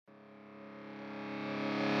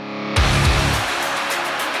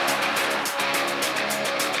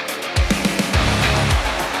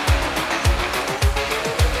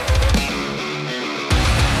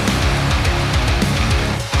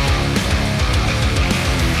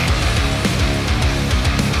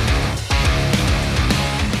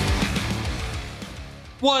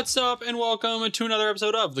What's up, and welcome to another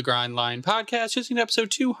episode of the Grind Line Podcast, just in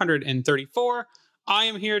episode 234. I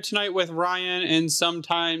am here tonight with Ryan, and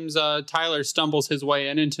sometimes Tyler stumbles his way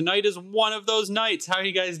in, and tonight is one of those nights. How are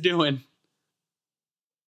you guys doing?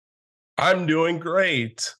 I'm doing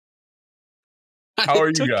great. How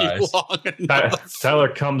are you guys? Tyler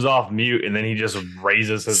comes off mute, and then he just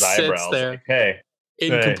raises his eyebrows. There. Like, hey.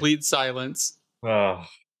 In complete silence.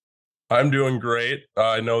 I'm doing great.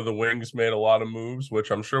 I know the Wings made a lot of moves,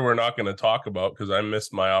 which I'm sure we're not going to talk about because I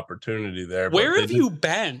missed my opportunity there. Where have you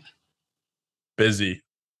been? Busy.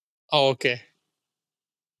 Oh, okay.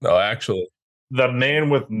 No, actually. The man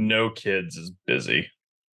with no kids is busy.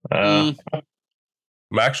 I'm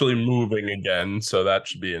actually moving again, so that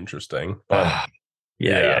should be interesting.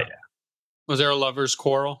 Yeah. Was there a lover's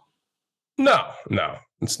quarrel? No,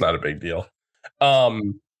 it's not a big deal.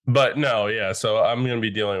 But no, yeah, so I'm going to be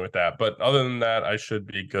dealing with that. But other than that, I should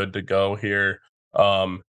be good to go here.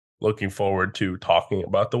 Looking forward to talking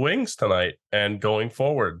about the Wings tonight and going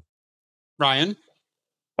forward. Ryan?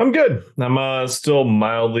 I'm good. I'm still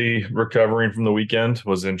mildly recovering from the weekend.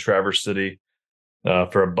 Was in Traverse City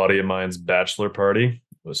for a buddy of mine's bachelor party.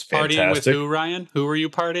 It was fantastic. Partying with who, Ryan? Who were you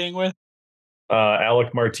partying with?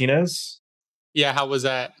 Alec Martinez. Yeah, how was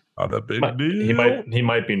that? Not a big deal. He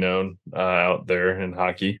might be known out there in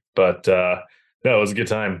hockey, but no, it was a good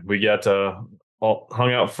time. We got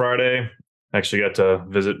hung out Friday. Actually got to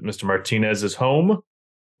visit Mr. Martinez's home,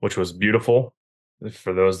 which was beautiful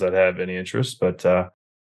for those that have any interest. But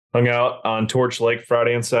hung out on Torch Lake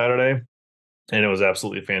Friday and Saturday, and it was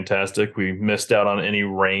absolutely fantastic. We missed out on any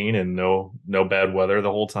rain and no bad weather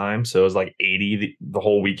the whole time, so it was like 80 the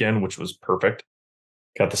whole weekend, which was perfect.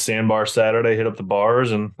 Got the sandbar Saturday, hit up the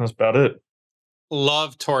bars, and that's about it.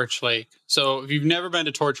 Love Torch Lake. So if you've never been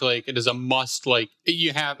to Torch Lake, it is a must. Like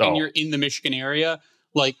you have, and you're in the Michigan area,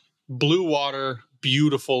 like blue water,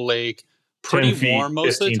 beautiful lake, pretty warm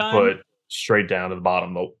most of the time. 15 foot straight down to the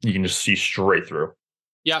bottom. You can just see straight through.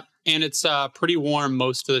 Yep. And it's pretty warm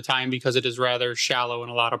most of the time because it is rather shallow in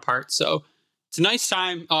a lot of parts. So it's a nice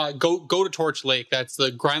time. Go to Torch Lake. That's the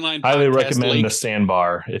Grindline. Highly recommend the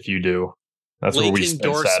sandbar if you do. That's lake where we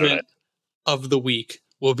spent Saturday. Of the week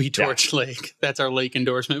will be Torch Lake. That's our lake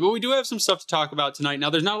endorsement. But we do have some stuff to talk about tonight.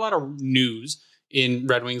 Now, there's not a lot of news in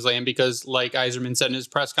Red Wings land because, like Yzerman said in his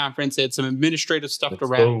press conference, they had some administrative stuff to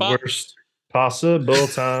wrap up. Worst possible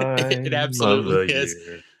time. It absolutely is.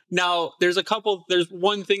 Now, there's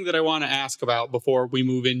one thing that I want to ask about before we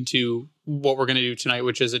move into what we're going to do tonight,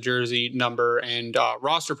 which is a jersey number and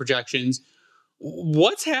roster projections.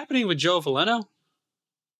 What's happening with Joe Veleno?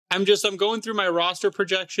 I'm going through my roster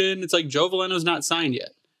projection. It's like Joe Veleno's not signed yet.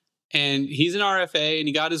 And he's an RFA and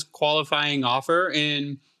he got his qualifying offer.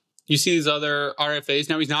 And you see these other RFAs.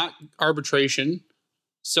 Now he's not arbitration.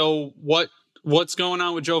 So what's going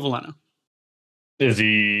on with Joe Veleno? Is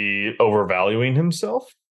he overvaluing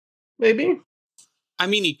himself? Maybe. I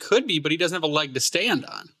mean, he could be, but he doesn't have a leg to stand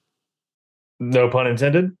on. No pun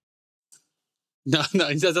intended. No,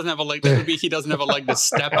 he doesn't have a leg. That would be he doesn't have a leg to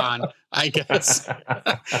step on, I guess.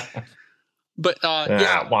 But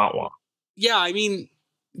yeah. I mean,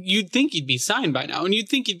 you'd think he'd be signed by now, and you'd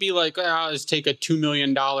think he'd be like, I'll just take a $2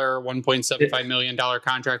 million, $1.75 million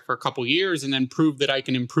contract for a couple years, and then prove that I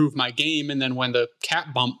can improve my game, and then when the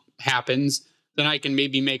cap bump happens, then I can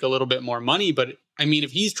maybe make a little bit more money. But I mean,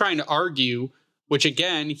 if he's trying to argue, which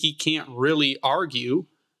again he can't really argue,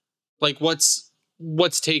 like what's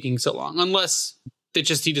taking so long? Unless he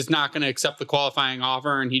just not going to accept the qualifying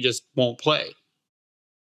offer and he just won't play.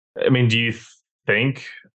 I mean, do you think?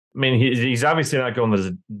 I mean, he's obviously not going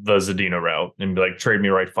the Zadina route and be like, trade me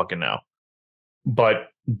right fucking now. But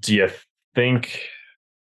do you think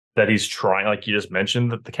that he's trying, like you just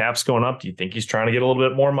mentioned, that the cap's going up? Do you think he's trying to get a little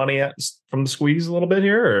bit more money from the squeeze a little bit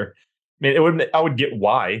here? Or, I mean, I would get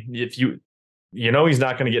why if he's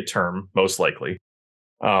not going to get term most likely.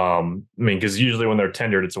 I mean, because usually when they're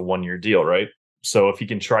tendered, it's a 1-year deal, right? So if he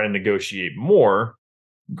can try to negotiate more,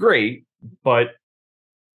 great. But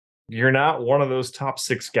you're not one of those top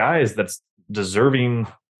 6 guys that's deserving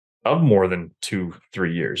of more than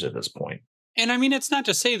 2-3 years at this point. And I mean, it's not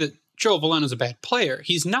to say that Joe Veleno is a bad player.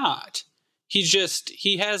 He's not.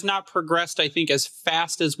 He has not progressed, I think, as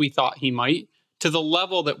fast as we thought he might, to the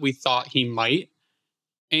level that we thought he might.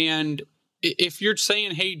 And if you're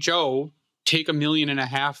saying, hey, Joe, take $1.5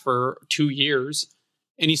 million for 2 years,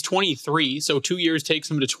 and he's 23, so 2 years takes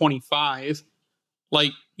him to 25.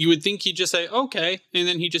 Like, you would think he'd just say, okay, and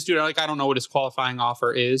then he'd just do it. Like, I don't know what his qualifying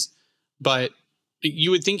offer is, but you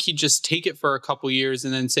would think he'd just take it for a couple years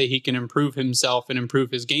and then say he can improve himself and improve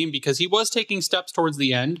his game, because he was taking steps towards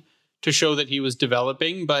the end to show that he was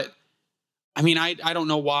developing. But I mean, I don't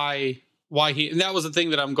know why he, and that was the thing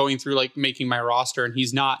that I'm going through, like making my roster, and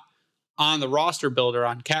he's not on the roster builder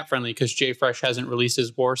on Cap Friendly because Jay Fresh hasn't released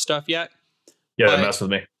his war stuff yet. Yeah, that messed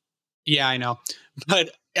with me. Yeah, I know.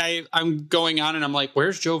 But I'm going on and I'm like,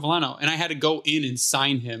 where's Joe Veleno? And I had to go in and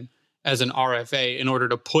sign him as an RFA in order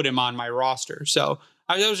to put him on my roster. So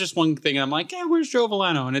that was just one thing. And I'm like, yeah, where's Joe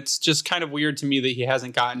Veleno? And it's just kind of weird to me that he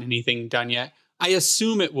hasn't gotten anything done yet. I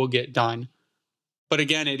assume it will get done. But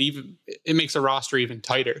again, it makes a roster even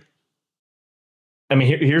tighter. I mean,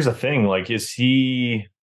 here's the thing. Like, is he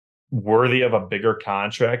worthy of a bigger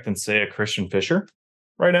contract than, say, a Christian Fischer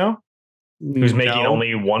right now? Who's making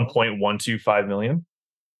only $1.125 million?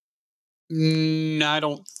 No, I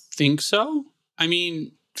don't think so. I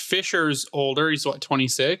mean, Fisher's older. He's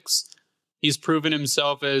 26? He's proven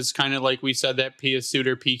himself as kind of like we said, that Pia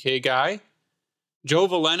Suter PK guy. Joe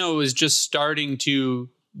Veleno is just starting to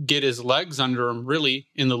get his legs under him really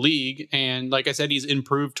in the league. And like I said, he's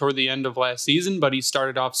improved toward the end of last season, but he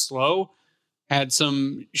started off slow, had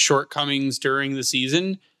some shortcomings during the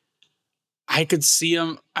season. I could see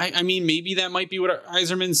him. I mean, maybe that might be what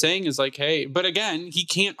Yzerman's saying is like, hey, but again, he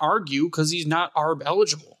can't argue because he's not ARB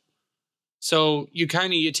eligible. So you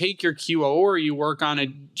take your QO or you work on a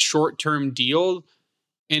short-term deal.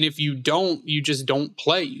 And if you don't, you just don't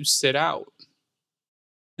play. You sit out.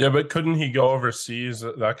 Yeah, but couldn't he go overseas?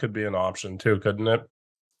 That could be an option too, couldn't it?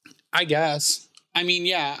 I guess. I mean,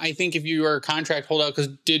 yeah, I think if you were a contract holdout, because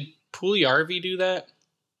did Puljujarvi do that?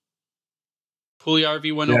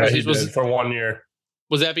 Puljujarvi went overseas. He did for 1 year.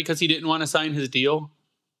 Was that because he didn't want to sign his deal?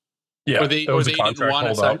 Yeah, or they didn't want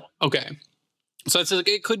to sign. Okay, so it's like,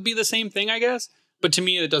 it could be the same thing, I guess. But to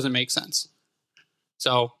me, it doesn't make sense.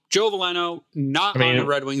 So Joe Veleno not on the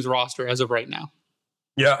Red Wings roster as of right now.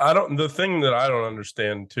 Yeah, the thing that I don't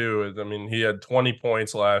understand too is, I mean, he had 20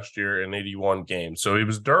 points last year in 81 games. So he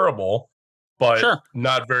was durable, but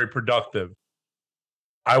not very productive.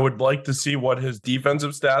 I would like to see what his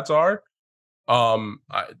defensive stats are.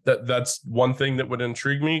 That's one thing that would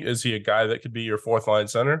intrigue me. Is he a guy that could be your fourth line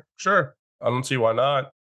center? Sure. I don't see why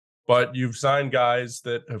not. But you've signed guys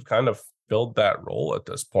that have kind of filled that role at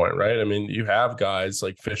this point, right? I mean, you have guys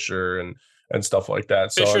like Fischer and stuff like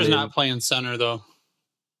that. Fischer's not playing center though.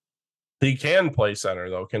 He can play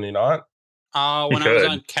center though, can he not? When I was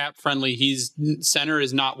on Cap Friendly, center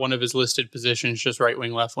is not one of his listed positions, just right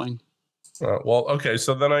wing, left wing. Well, okay,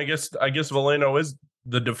 so then I guess Veleno is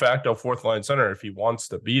the de facto fourth line center if he wants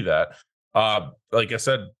to be that. Like I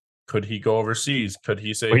said, could he go overseas? Could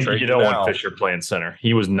he say you don't want Fischer playing center?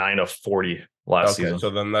 He was 9 of 40 last season.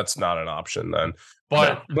 So then that's not an option then.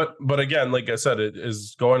 But again, like I said,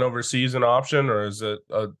 is going overseas an option, or is it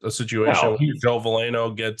a situation where Joe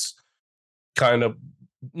Veleno gets kind of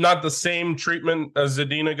not the same treatment as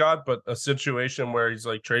Zadina got, but a situation where he's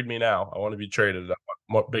like, trade me now. I want to be traded. I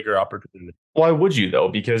want a bigger opportunity. Why would you though?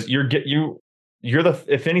 Because you're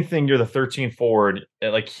if anything, you're the 13th forward.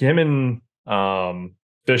 Like him and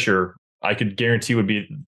Fischer, I could guarantee would be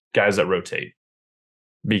guys that rotate.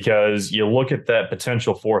 Because you look at that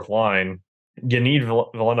potential fourth line, you need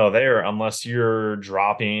Veleno there unless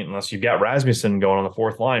unless you've got Rasmussen going on the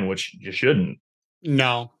fourth line, which you shouldn't.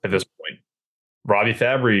 No. At this point. Robbie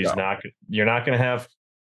Fabry's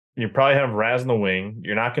you're probably have Raz in the wing.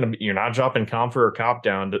 You're not dropping Compher or Kopp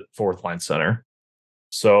down to fourth line center.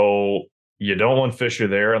 So you don't want Fischer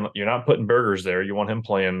there, and you're not putting Burgers there. You want him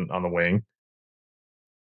playing on the wing.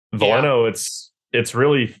 Veleno, it's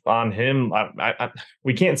really on him.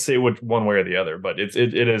 We can't say which one way or the other, but it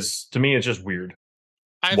is, to me, it's just weird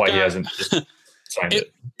he hasn't signed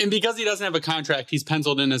it. And because he doesn't have a contract, he's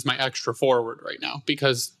penciled in as my extra forward right now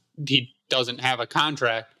because he doesn't have a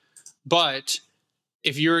contract. But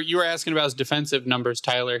if you were asking about his defensive numbers,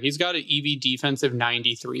 Tyler, he's got an EV defensive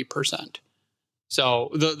 93%. So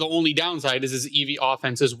the only downside is his EV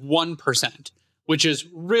offense is 1%, which is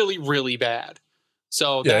really, really bad.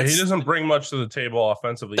 So he doesn't bring much to the table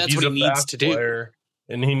offensively. That's what he needs to do.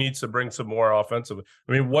 And he needs to bring some more offensively.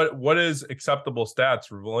 I mean, what is acceptable stats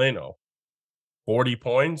for Veleno? 40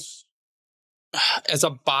 points? As a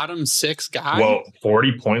bottom six guy? Well,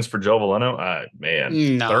 40 points for Joe Veleno?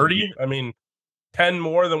 Man. No. 30? I mean, 10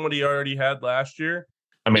 more than what he already had last year.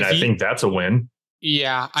 I mean, I think that's a win.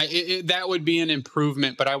 Yeah, that would be an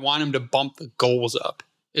improvement, but I want him to bump the goals up,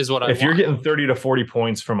 is what I want. If you're getting 30 to 40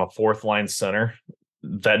 points from a fourth line center,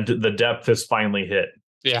 that the depth has finally hit.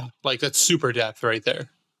 Yeah, like that's super depth right there.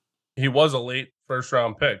 He was a late first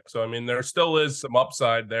round pick. So, I mean, there still is some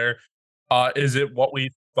upside there. Is it what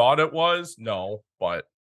we thought it was? No, but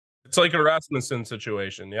it's like a Rasmussen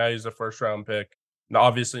situation. Yeah, he's a first round pick. Now,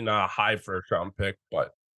 obviously not a high first round pick,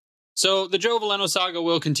 but So the Joe Veleno saga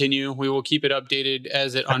will continue. We will keep it updated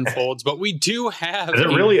as it unfolds. But we do have... Is it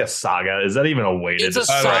really a saga? Is that even a way to It's a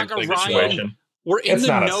saga, Ryan. We're in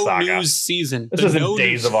the no news season. This isn't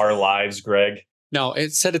Days of Our Lives, Greg. No,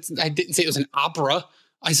 it said it's... I didn't say it was an opera.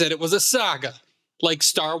 I said it was a saga. Like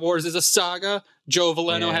Star Wars is a saga. Joe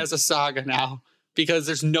Veleno has a saga now. Because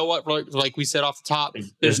there's no... Like we said off the top,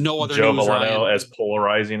 there's no other Joe news, Veleno Ryan. as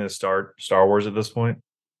polarizing as Star Wars at this point?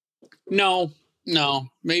 No,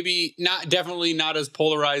 maybe not. Definitely not as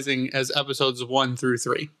polarizing as episodes 1 through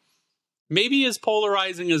 3. Maybe as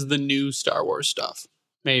polarizing as the new Star Wars stuff.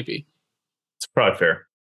 Maybe. It's probably fair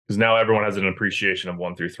because now everyone has an appreciation of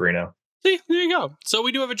 1 through 3 now. See, there you go. So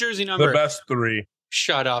we do have a jersey number. The best 3.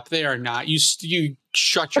 Shut up. They are not. You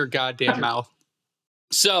shut your goddamn mouth.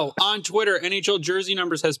 So on Twitter, NHL Jersey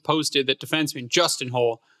Numbers has posted that defenseman Justin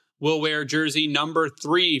Holl will wear jersey number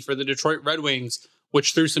 3 for the Detroit Red Wings,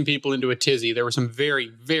 which threw some people into a tizzy. There were some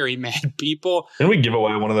very, very mad people. Didn't we give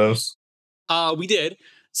away one of those? We did.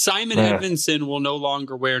 Simon Edvinsson will no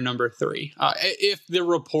longer wear number 3, if the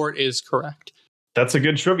report is correct. That's a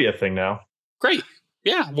good trivia thing now. Great.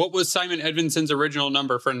 Yeah. What was Simon Edvinsson's original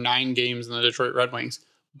number for 9 games in the Detroit Red Wings?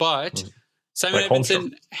 But Simon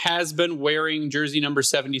Edvinsson has been wearing jersey number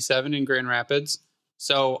 77 in Grand Rapids.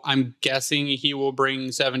 So I'm guessing he will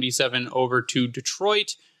bring 77 over to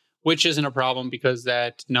Detroit, which isn't a problem because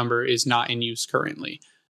that number is not in use currently.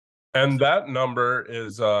 And that number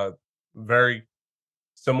is very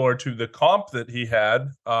similar to the comp that he had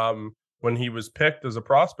when he was picked as a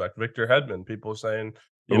prospect, Victor Hedman. People saying,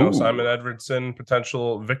 Simon Edvinsson,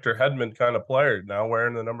 potential Victor Hedman kind of player, now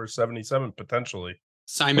wearing the number 77 potentially.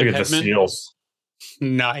 Simon Hedman.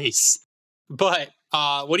 Nice. But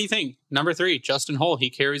what do you think? Number 3, Justin Holl. He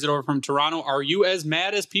carries it over from Toronto. Are you as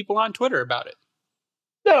mad as people on Twitter about it?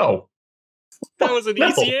 No. That was an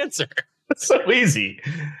easy answer. It's so easy.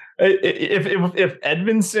 If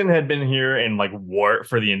Edvinsson had been here and wore it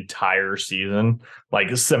for the entire season,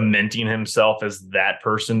 cementing himself as that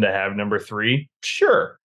person to have number 3,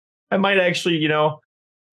 sure, I might actually, get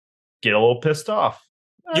a little pissed off.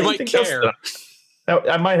 You might care.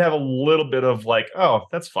 I might have a little bit of oh,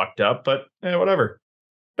 that's fucked up, but whatever.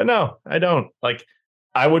 But no, I don't.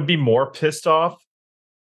 I would be more pissed off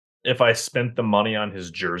if I spent the money on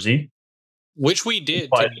his jersey. Which we did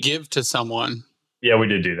to give to someone. Yeah, we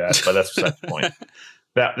did do that, but that's beside the point.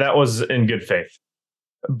 That was in good faith.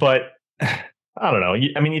 But I don't know.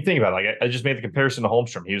 I mean, you think about it. I just made the comparison to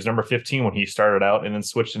Holmstrom. He was number 15 when he started out and then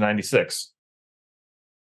switched to 96.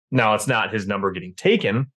 Now, it's not his number getting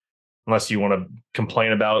taken, unless you want to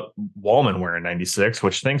complain about Wallman wearing 96,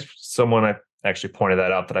 which thanks someone actually pointed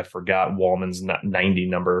that out that I forgot Wallman's 90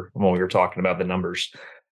 number when we were talking about the numbers.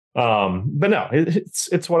 But no,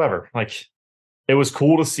 it's whatever. It was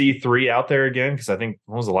cool to see 3 out there again because I think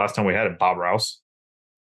when was the last time we had it? Bob Rouse.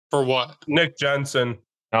 For what? Nick Jensen.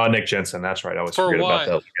 Oh, Nick Jensen. That's right. I always forget about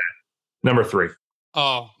that. Number 3.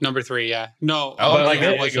 Oh, number 3. Yeah. No.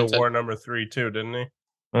 He wore number 3 too, didn't he?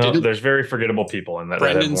 Well, there's very forgettable people in that.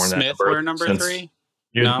 Brendan Smith wore number 3.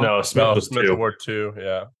 No, Smith wore 2.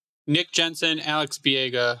 Yeah. Nick Jensen, Alex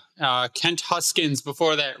Biega, Kent Huskins.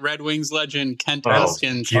 Before that, Red Wings legend Kent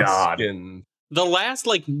Huskins. God. The last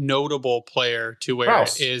notable player to wear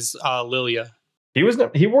it is Lilia. He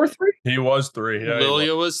wore 3. He was 3. Yeah,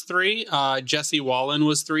 Lilia was 3. Jesse Wallen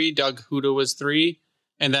was 3. Doug Huda was 3,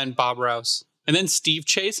 and then Bob Rouse, and then Steve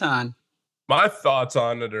Chason. My thoughts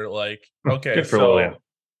on it are okay, so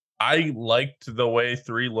I liked the way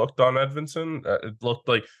 3 looked on Edvinsson. It looked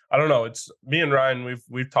I don't know. It's me and Ryan.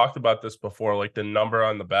 We've talked about this before. The number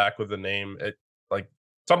on the back with the name. It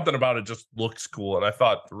something about it just looks cool, and I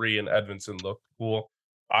thought 3 and Edvinsson looked cool.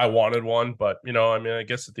 I wanted one, but I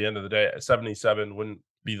guess at the end of the day, 77 wouldn't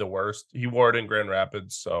be the worst. He wore it in Grand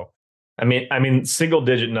Rapids, so I mean, single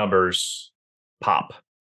digit numbers pop.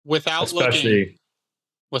 Without looking,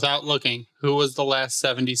 who was the last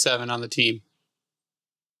 77 on the team?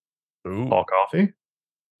 Ooh. Paul Coffey?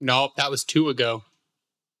 Nope, that was 2 ago.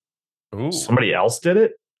 Ooh. Somebody else did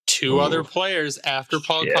it? 2 other players after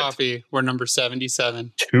Paul Coffey were number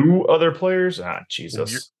 77. 2 other players? Ah,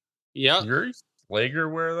 Jesus. Yep. Yuri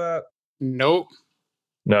Slager wear that? Nope.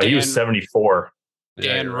 No, he was 74.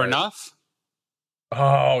 Dan Renouf?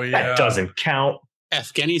 Oh, yeah. That doesn't count.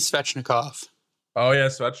 Evgeny Svechnikov. Oh, yeah,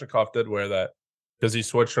 Svechnikov did wear that because he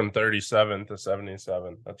switched from 37 to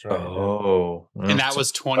 77. That's right. Oh. And that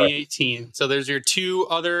was 2018. So there's your 2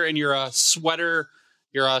 other and your sweater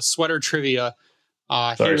trivia.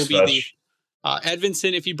 He will be the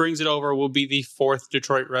Edvinsson, if he brings it over, will be the 4th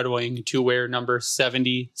Detroit Red Wing to wear number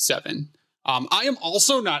 77. I am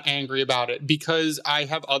also not angry about it because I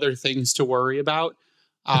have other things to worry about.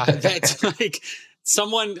 That's like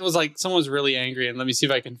someone was really angry, and let me see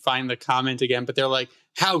if I can find the comment again. But they're like,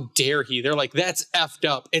 "How dare he?" They're like, "That's effed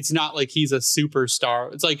up." It's not like he's a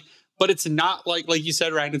superstar. It's like, but it's not like you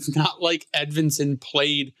said, Ryan. It's not like Edvinsson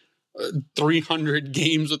played 300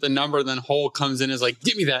 games with a number, then Hall comes in and is like,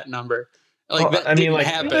 "Give me that number." Like that didn't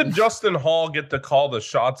happen. Did Justin Hall get to call the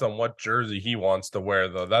shots on what jersey he wants to wear,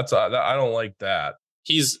 though? I don't like that.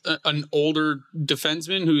 He's an older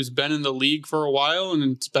defenseman who's been in the league for a while,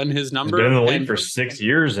 and it's been his number. He's been in the league for 6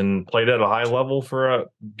 years and played at a high level for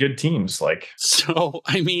good teams. So,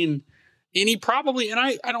 I mean, and he probably, and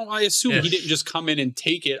I assume he didn't just come in and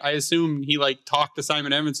take it. I assume he talked to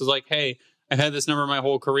Simon Edmonds, was like, "Hey, I've had this number my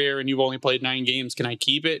whole career, and you've only played 9 games. Can I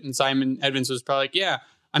keep it?" And Simon Edmonds was probably like, "Yeah,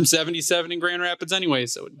 I'm 77 in Grand Rapids anyway,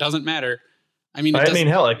 so it doesn't matter." I mean,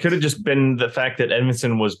 hell, it could have just been the fact that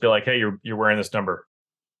Edmondson was like, "Hey, you're wearing this number."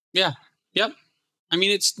 Yeah. Yep. I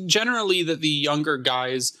mean, it's generally that the younger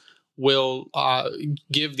guys will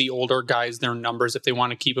give the older guys their numbers if they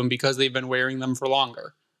want to keep them because they've been wearing them for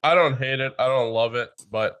longer. I don't hate it. I don't love it.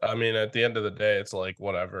 But I mean, at the end of the day, it's like,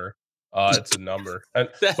 whatever. It's a number. And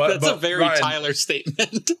that's a very Ryan, Tyler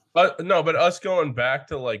statement. But us going back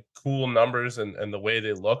to cool numbers and the way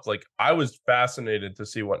they look, I was fascinated to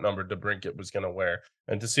see what number DeBrincat was going to wear,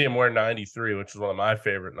 and to see him wear 93, which is one of my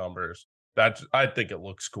favorite numbers. I think it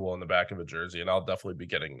looks cool on the back of a jersey, and I'll definitely be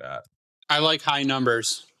getting that. I like high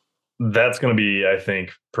numbers. That's going to be, I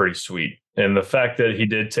think, pretty sweet. And the fact that he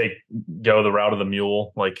did go the route of the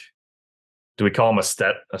mule, do we call him a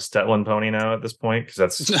Shetland pony now at this point? Because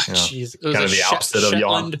that's kind of the opposite of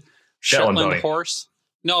Shetland pony. Horse.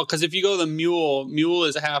 No, because if you go the mule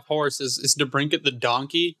is a half horse. Is DeBrincat the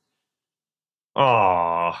donkey?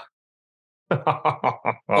 Aww.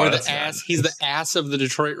 Or the ass. He's the ass of the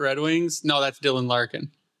Detroit Red Wings. No, that's Dylan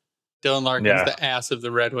Larkin. Dylan Larkin's the ass of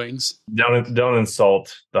the Red Wings. Don't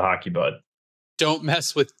insult the hockey bud. Don't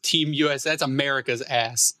mess with Team US. That's America's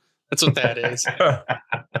ass. That's what that is.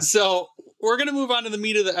 So we're going to move on to the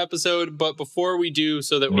meat of the episode. But before we do,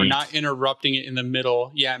 so that we're not interrupting it in the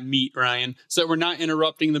middle. Yeah, meat, Ryan. So that we're not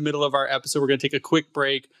interrupting the middle of our episode, we're going to take a quick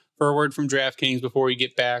break for a word from DraftKings before we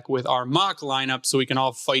get back with our mock lineup so we can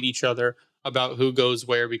all fight each other about who goes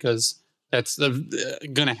where, because that's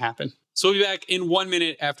going to happen. So we'll be back in 1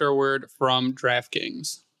 minute after a word from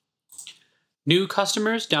DraftKings. New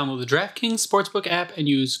customers, download the DraftKings Sportsbook app and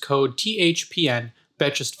use code THPN.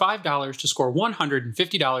 Bet just $5 to score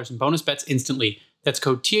 $150 in bonus bets instantly. That's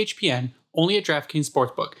code THPN, only at DraftKings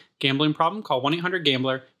Sportsbook. Gambling problem? Call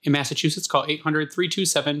 1-800-GAMBLER. In Massachusetts, call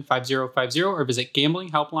 800-327-5050 or visit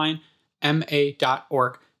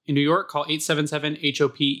gamblinghelplinema.org. In New York, call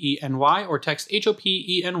 877-HOPENY or text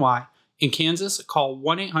HOPENY. In Kansas, call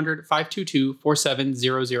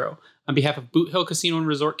 1-800-522-4700. On behalf of Boot Hill Casino and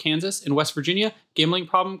Resort, Kansas, in West Virginia, gambling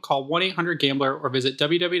problem? Call 1-800-GAMBLER or visit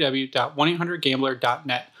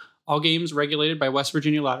www.1800gambler.net. All games regulated by West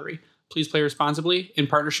Virginia Lottery. Please play responsibly in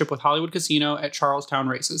partnership with Hollywood Casino at Charlestown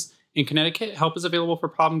Races. In Connecticut, help is available for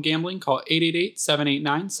problem gambling. Call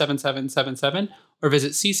 888-789-7777 or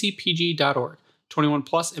visit ccpg.org. 21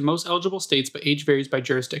 plus in most eligible states, but age varies by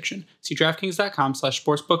jurisdiction. See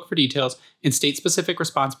DraftKings.com/sportsbook for details and state-specific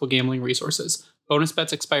responsible gambling resources. Bonus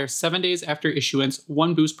bets expire 7 days after issuance.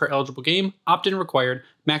 1 boost per eligible game. Opt-in required.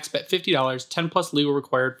 Max bet $50. 10 plus legal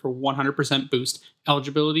required for 100% boost.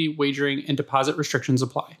 Eligibility, wagering, and deposit restrictions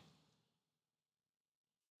apply.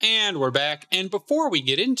 And we're back. And before we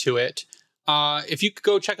get into it, if you could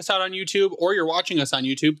go check us out on YouTube, or you're watching us on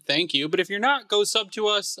YouTube, thank you. But if you're not, go sub to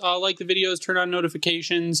us, like the videos, turn on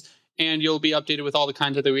notifications, and you'll be updated with all the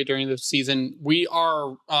content that we do during the season. We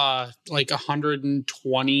are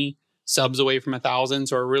 120 subs away from 1,000,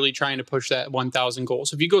 so we're really trying to push that 1,000 goal.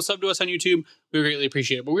 So if you go sub to us on YouTube, we greatly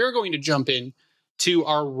appreciate it. But we are going to jump in to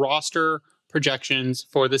our roster projections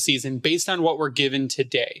for the season based on what we're given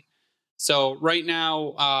today. So right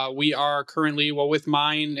now, we are currently, with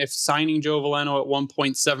mine, if signing Joe Veleno at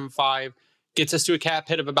 1.75 gets us to a cap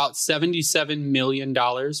hit of about $77 million,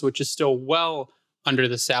 which is still well under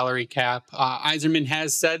the salary cap. Yzerman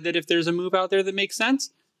has said that if there's a move out there that makes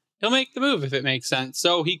sense, he'll make the move if it makes sense.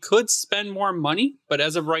 So he could spend more money, but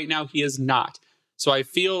as of right now, he is not. So I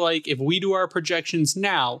feel like if we do our projections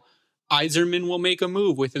now, Yzerman will make a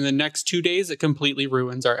move within the next 2 days that completely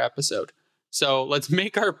ruins our episode. So let's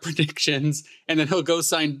make our predictions, and then he'll go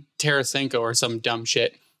sign Tarasenko or some dumb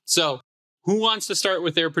shit. So who wants to start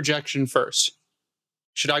with their projection first?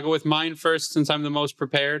 Should I go with mine first since I'm the most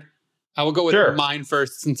prepared? I will go with mine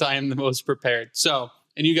first since I am the most prepared. So,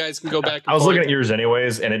 and you guys can go back. I was looking at yours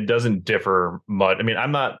anyways, and it doesn't differ much. I mean,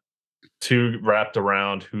 I'm not too wrapped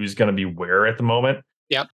around who's going to be where at the moment.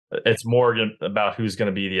 Yep. It's more about who's going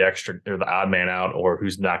to be the extra or the odd man out, or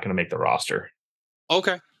who's not going to make the roster.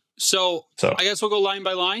 Okay. So I guess we'll go line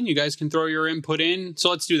by line. You guys can throw your input in. So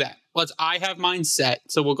let's do that. I have mine set.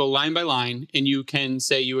 So we'll go line by line, and you can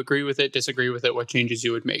say you agree with it, disagree with it, what changes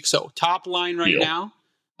you would make. So top line right now,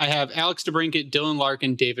 I have Alex DeBrincat, Dylan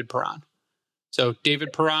Larkin, David Perron. So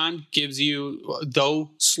David Perron gives you,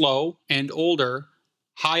 though slow and older,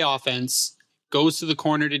 high offense, goes to the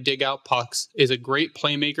corner to dig out pucks, is a great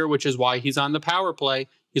playmaker, which is why he's on the power play.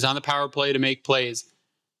 He's on the power play to make plays.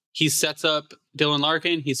 He sets up Dylan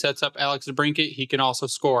Larkin. He sets up Alex DeBrincat. He can also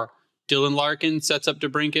score. Dylan Larkin sets up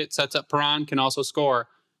DeBrincat, sets up Perron, can also score.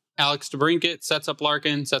 Alex DeBrincat sets up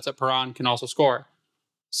Larkin, sets up Perron, can also score.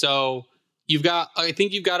 So I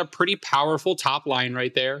think you've got a pretty powerful top line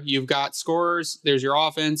right there. You've got scorers. There's your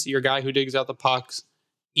offense, your guy who digs out the pucks,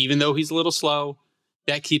 even though he's a little slow.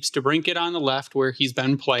 That keeps DeBrincat on the left where he's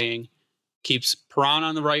been playing, keeps Perron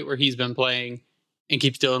on the right where he's been playing, and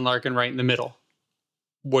keeps Dylan Larkin right in the middle.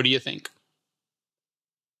 What do you think?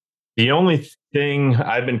 The only thing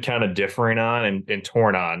I've been kind of differing on and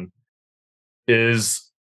torn on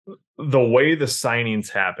is the way the signings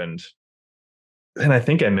happened. And I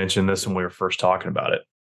think I mentioned this when we were first talking about it.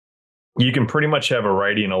 You can pretty much have a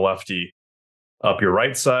righty and a lefty up your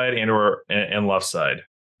right side and left side.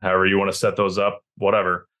 However you want to set those up,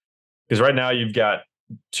 whatever. Because right now you've got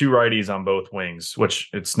two righties on both wings, which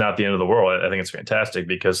it's not the end of the world. I think it's fantastic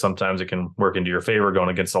because sometimes it can work into your favor going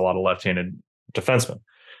against a lot of left-handed defensemen.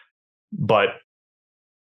 But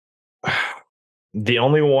the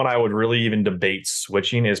only one I would really even debate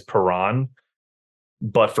switching is Perron.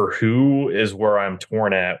 But for who is where I'm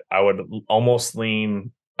torn at, I would almost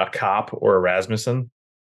lean a Kopp or a Rasmussen,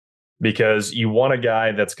 because you want a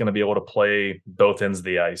guy that's going to be able to play both ends of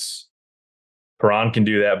the ice. Perron can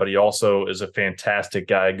do that, but he also is a fantastic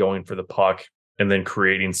guy going for the puck and then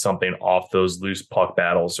creating something off those loose puck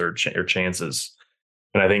battles or chances.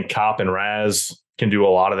 And I think Kopp and Raz can do a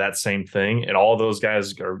lot of that same thing, and all of those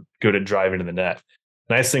guys are good at driving to the net.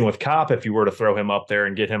 Nice thing with Kopp, if you were to throw him up there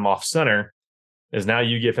and get him off center, is now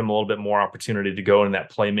you give him a little bit more opportunity to go in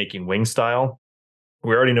that playmaking wing style.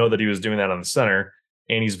 We already know that he was doing that on the center,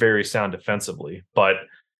 and he's very sound defensively, but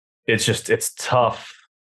it's tough.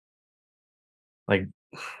 Like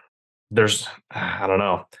I don't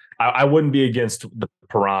know. I wouldn't be against the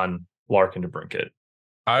Perron, Larkin, DeBrincat.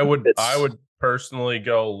 I would personally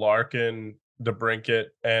go Larkin, DeBrincat,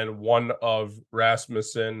 and one of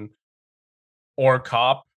Rasmussen or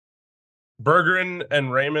Kopp. Bergeron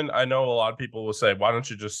and Raymond, I know a lot of people will say, why don't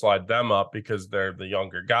you just slide them up because they're the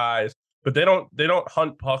younger guys? But they don't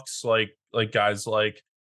hunt pucks like guys like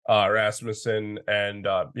Rasmussen and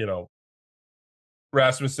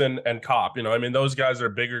Rasmussen and Kopp. I mean, those guys are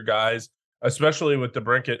bigger guys, especially with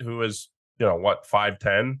DeBrincat, who is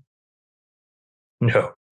 5'10".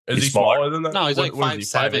 No, is he smaller than that? No, he's like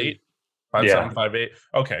 5'7". 5'7", 5'8".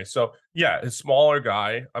 Okay, so yeah, a smaller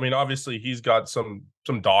guy. I mean, obviously he's got some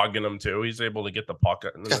dog in him too. He's able to get the puck.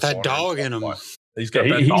 Got that dog in him. He's got.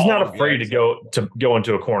 He's not afraid to go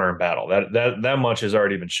into a corner and battle. That much has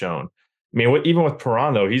already been shown. I mean, even with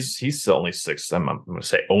Perron though, he's still only 6. I'm going to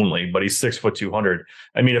say only, but he's 6'2", 200.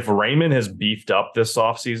 I mean, if Raymond has beefed up this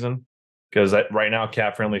offseason, because right now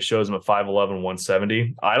Cap Friendly shows him at 5'11",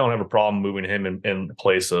 170, I don't have a problem moving him in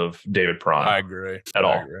place of David Perron. I agree at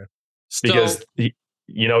all. Because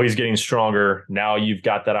he's getting stronger. Now you've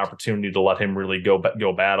got that opportunity to let him really go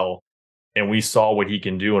battle. And we saw what he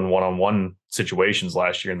can do in one-on-one situations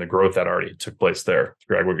last year and the growth that already took place there.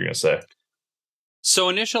 Greg, what are you going to say? So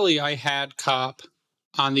initially I had Kopp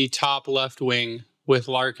on the top left wing with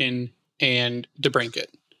Larkin and DeBrincat.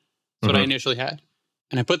 That's what I initially had.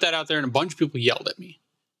 And I put that out there and a bunch of people yelled at me.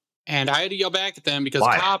 And I had to yell back at them because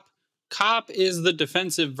Kopp is the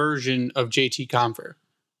defensive version of JT Compher.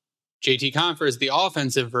 JT Compher is the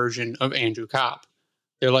offensive version of Andrew Kopp.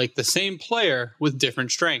 They're like the same player with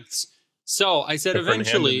different strengths. So I said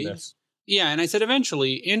eventually,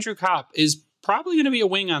 Andrew Kopp is probably going to be a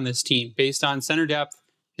wing on this team based on center depth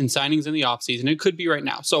and signings in the offseason. It could be right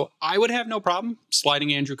now. So I would have no problem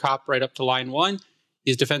sliding Andrew Kopp right up to line one.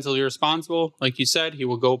 He's defensively responsible. Like you said, he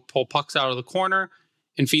will go pull pucks out of the corner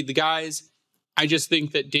and feed the guys. I just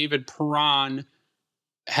think that David Perron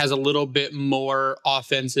has a little bit more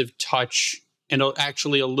offensive touch and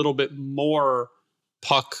actually a little bit more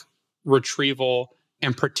puck retrieval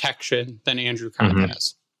and protection than Andrew Kopp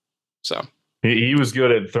has. So he was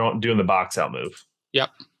good at doing the box out move. Yep.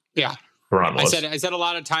 Yeah. Perron was. I said a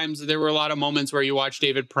lot of times there were a lot of moments where you watch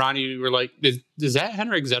David Perron, you were like, is that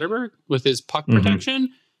Henrik Zetterberg with his puck protection?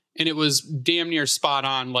 and it was damn near spot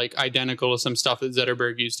on, like identical to some stuff that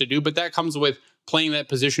Zetterberg used to do. But that comes with playing that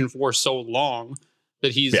position for so long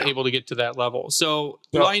that he's able to get to that level. So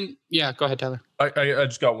go ahead, Tyler. I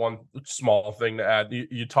just got one small thing to add.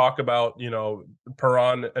 You talk about,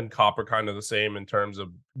 Perron and Copp are kind of the same in terms of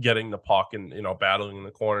getting the puck and, battling in the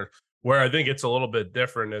corner. Where I think it's a little bit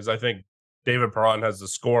different is I think David Perron has the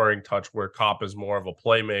scoring touch where Copp is more of a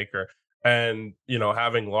playmaker. And,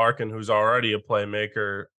 having Larkin, who's already a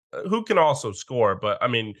playmaker, who can also score. But, I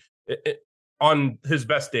mean, on his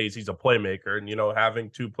best days, he's a playmaker. And, having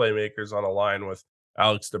two playmakers on a line with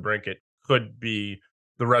Alex DeBrincat could be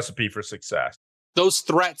the recipe for success. Those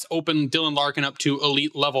threats open Dylan Larkin up to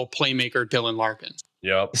elite level playmaker Dylan Larkin.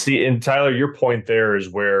 Yep. See, and Tyler, your point there is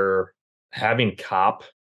where having Copp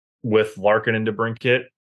with Larkin and DeBrincat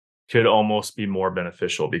could almost be more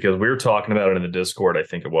beneficial, because we were talking about it in the Discord, I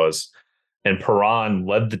think it was, and Perron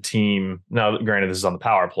led the team. Now, granted, this is on the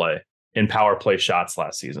power play, in power play shots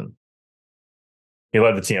last season. He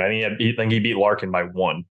led the team. I think he beat Larkin by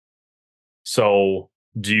 1. So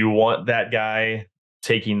do you want that guy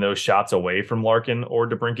taking those shots away from Larkin or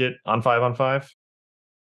DeBrincat on 5-on-5?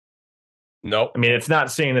 Nope. I mean, it's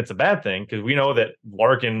not saying it's a bad thing, because we know that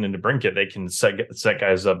Larkin and DeBrincat, they can set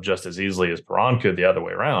guys up just as easily as Perron could the other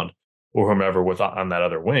way around, or whomever on that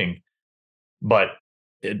other wing. But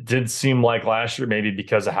it did seem like last year, maybe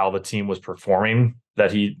because of how the team was performing,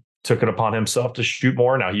 that he took it upon himself to shoot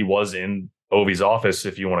more. Now, he was in Ovi's office,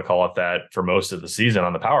 if you want to call it that, for most of the season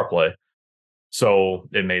on the power play. So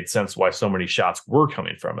it made sense why so many shots were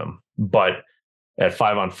coming from him. But at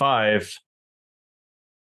 5-on-5,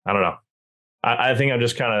 I don't know. I think I'm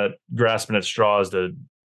just kind of grasping at straws to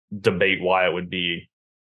debate why it would be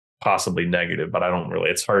possibly negative, but I don't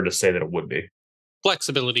really. It's hard to say that it would be.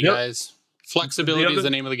 Flexibility, guys. Flexibility is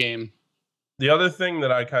the name of the game. The other thing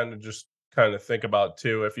that I kind of think about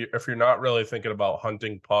too, if you're not really thinking about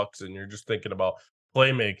hunting pucks and you're just thinking about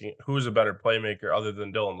playmaking, who's a better playmaker other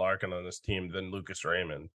than Dylan Larkin on this team than Lucas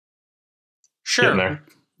Raymond? Sure.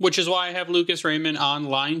 Which is why I have Lucas Raymond on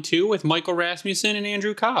line 2 with Michael Rasmussen and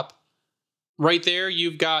Andrew Copp. Right there,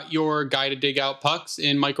 you've got your guy to dig out pucks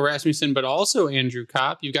in Michael Rasmussen, but also Andrew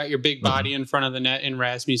Copp. You've got your big body in front of the net in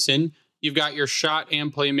Rasmussen. You've got your shot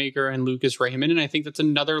and playmaker in Lucas Raymond. And I think that's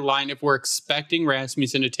another line if we're expecting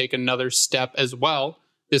Rasmussen to take another step as well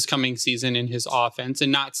this coming season in his offense.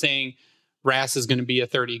 And not saying Ras is going to be a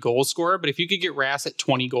 30-goal scorer, but if you could get Ras at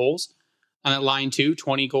 20 goals on that line 2,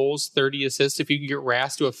 20 goals, 30 assists, if you could get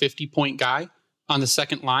Ras to a 50-point guy on the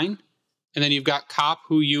second line, and then you've got Copp,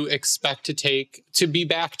 who you expect to be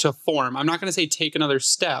back to form. I'm not going to say take another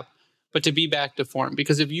step, but to be back to form.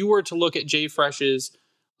 Because if you were to look at Jay Fresh's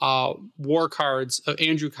war cards of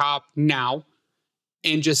Andrew Copp now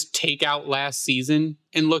and just take out last season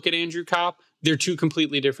and look at Andrew Copp, they're two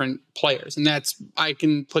completely different players. And I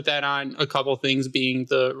can put that on a couple of things, being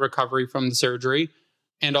the recovery from the surgery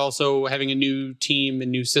and also having a new team and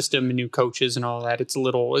new system and new coaches and all that. It's a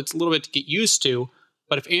little bit to get used to.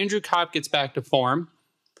 But if Andrew Copp gets back to form,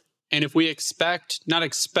 and if we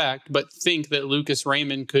but think that Lucas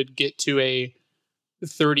Raymond could get to a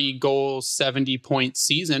 30-goal, 70-point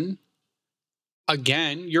season,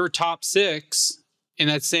 again, you're top 6, and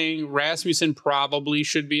that's saying Rasmussen probably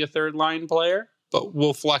should be a third-line player, but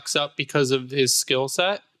will flex up because of his skill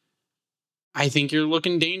set. I think you're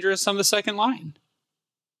looking dangerous on the second line.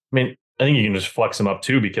 I mean, I think you can just flex him up,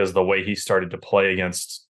 too, because of the way he started to play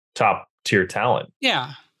against top-tier talent.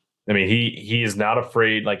 Yeah. I mean, he is not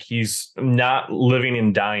afraid. Like, he's not living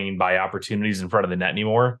and dying by opportunities in front of the net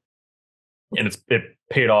anymore. And it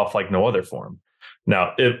paid off like no other for him.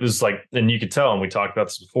 Now, it was like, and you could tell, and we talked about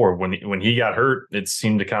this before, when he got hurt, it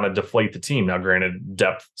seemed to kind of deflate the team. Now, granted,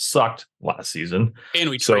 depth sucked last season. And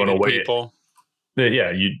we traded people.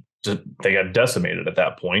 Yeah, they got decimated at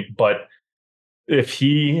that point. But if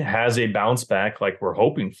he has a bounce back like we're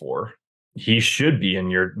hoping for, he should be in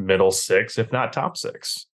your middle 6, if not top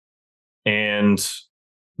 6. And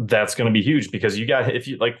that's going to be huge, because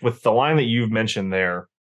with the line that you've mentioned there,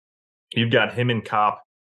 you've got him and Copp,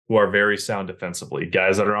 who are very sound defensively,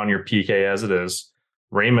 guys that are on your PK as it is.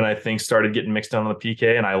 Raymond, I think, started getting mixed down on the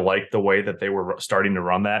PK, and I like the way that they were starting to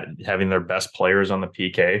run that, having their best players on the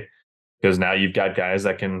PK, because now you've got guys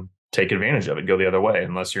that can take advantage of it, go the other way,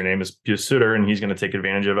 unless your name is Pius Suter, and he's going to take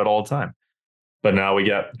advantage of it all the time. But now we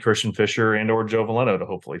got Christian Fischer and or Joe Veleno to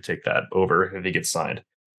hopefully take that over if he gets signed.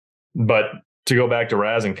 But to go back to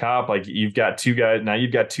Raz and Copp, like, you've got 2 guys. Now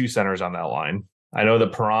you've got 2 centers on that line. I know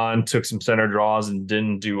that Perron took some center draws and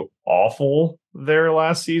didn't do awful there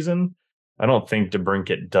last season. I don't think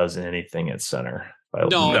DeBrincat does anything at center.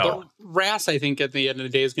 No, but Rass, I think at the end of the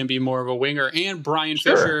day is going to be more of a winger. And Brian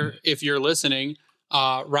Fisher, if you're listening,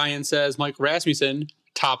 Ryan says Michael Rasmussen,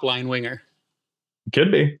 top line winger.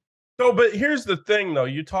 Could be. No, but here's the thing, though.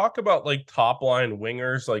 You talk about like top line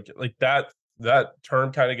wingers, like that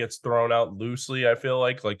term kind of gets thrown out loosely. I feel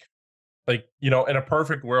like in a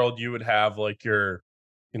perfect world, you would have like your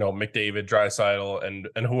McDavid, Draisaitl,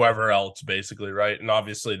 and whoever else, basically, right? And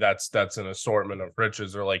obviously, that's an assortment of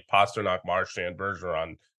riches, or like Pasternak, Marchand,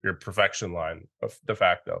 Bergeron, your perfection line de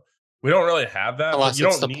facto. We don't really have that. Unless you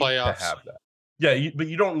it's don't the need playoffs. to have that. Yeah, but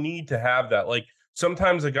you don't need to have that. Like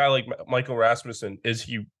sometimes a guy like Michael Rasmussen, is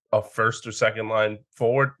he a first or second line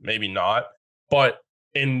forward? Maybe not. But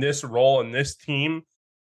in this role, in this team,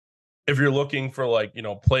 if you're looking for like,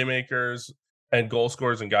 playmakers and goal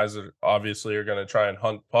scorers and guys that obviously are going to try and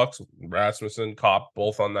hunt pucks, Rasmussen, Kopp,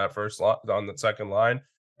 both on that on that second line,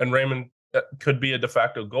 and Raymond could be a de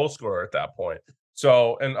facto goal scorer at that point.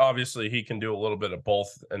 So, and obviously he can do a little bit of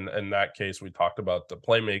both. And in that case, we talked about the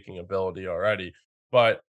playmaking ability already,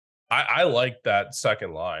 but I like that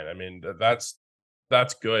second line. I mean, that's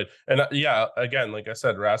good. And again, like I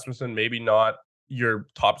said, Rasmussen, maybe not your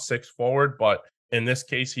top 6 forward, but in this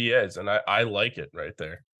case he is. And I like it right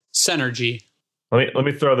there. Synergy. Let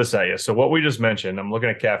me throw this at you. So what we just mentioned, I'm looking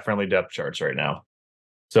at cap friendly depth charts right now.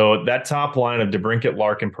 So that top line of DeBrincat,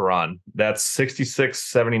 Larkin, Perron, that's 66,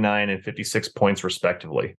 79, and 56 points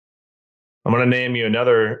respectively. I'm going to name you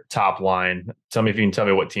another top line. Tell me if you can tell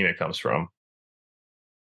me what team it comes from.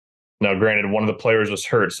 Now, granted, one of the players was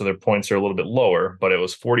hurt, so their points are a little bit lower, but it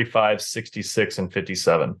was 45, 66, and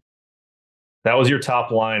 57. That was your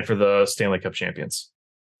top line for the Stanley Cup champions.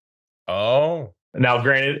 Oh. Now,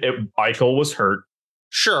 granted, Eichel was hurt.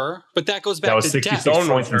 Sure, but that goes back to to 66 depth.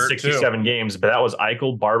 points in 67 games, but that was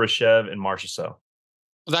Eichel, Barbashev, and Marchessault.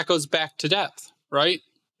 Well, that goes back to depth, right?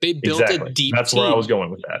 They built a deep That's team. Where I was going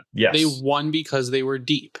with that. Yes. They won because they were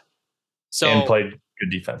deep. And played good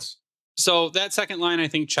defense. So that second line, I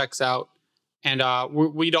think, checks out. And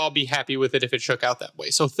we'd all be happy with it if it shook out that way.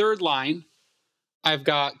 So third line, I've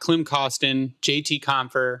got Klim Kostin, JT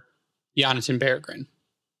Compher, Jonathan Berggren.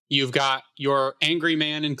 You've got your angry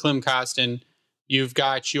man in Klim Kostin. You've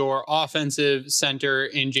got your offensive center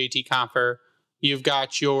in JT Compher. You've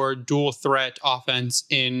got your dual threat offense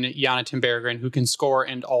in Jonathan Berggren, who can score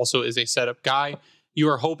and also is a setup guy. You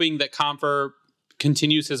are hoping that Compher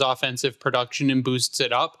continues his offensive production and boosts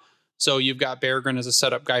it up. So you've got Berggren as a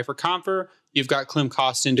setup guy for Compher. You've got Klim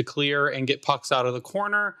Kostin to clear and get pucks out of the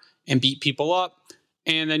corner and beat people up.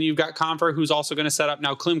 And then you've got Compher, who's also going to set up.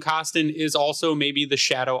 Now, Klim Kostin is also maybe the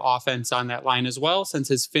shadow offense on that line as well, since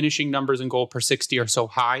his finishing numbers and goal per 60 are so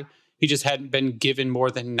high. He just hadn't been given more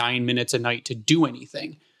than 9 minutes a night to do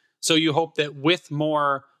anything. So you hope that with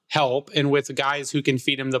more help and with guys who can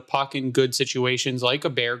feed him the puck in good situations like a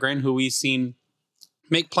Berggren, who we've seen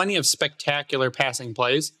make plenty of spectacular passing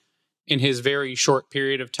plays in his very short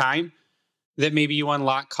period of time, that maybe you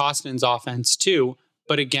unlock Kostin's offense too.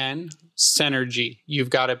 But again, synergy. You've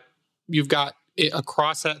got it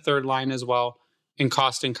across that third line as well in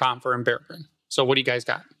Kostin, Compher, and Berggren. So what do you guys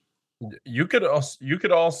got? You could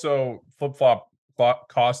also flip-flop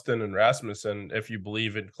Kostin and Rasmussen if you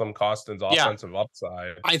believe in Klim Kostin's offensive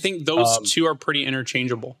upside. I think those two are pretty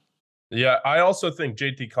interchangeable. Yeah, I also think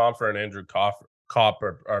JT Compher and Andrew Kopp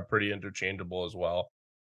are pretty interchangeable as well.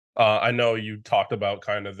 I know you talked about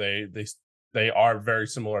kind of they are very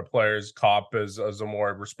similar players. Kopp is a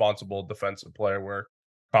more responsible defensive player, where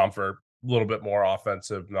Compher a little bit more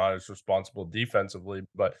offensive, not as responsible defensively.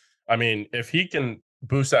 But I mean, if he can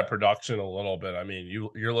boost that production a little bit, I mean,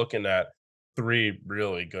 you're looking at 3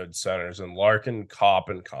 really good centers in Larkin, Kopp,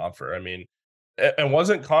 and Compher. I mean, and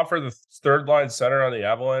wasn't Compher the third line center on the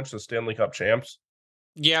Avalanche, the Stanley Cup champs?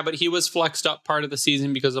 Yeah, but he was flexed up part of the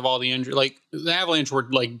season because of all the injury. Like the Avalanche were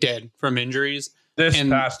like dead from injuries. This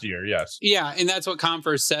past year, yes. Yeah, and that's what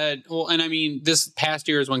Compher said. Well, and I mean, this past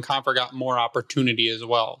year is when Compher got more opportunity as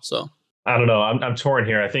well. So I don't know. I'm torn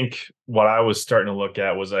here. I think what I was starting to look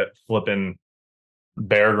at was flipping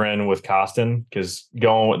Berggren with Kostin, because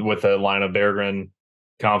going with a line of Berggren,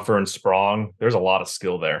 Compher, and Sprong, there's a lot of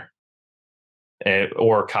skill there.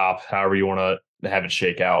 Or Kopp, however you want to have it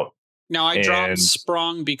shake out. Now, I dropped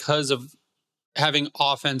Sprong because of having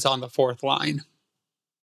offense on the fourth line.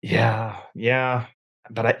 Yeah.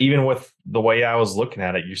 But even with the way I was looking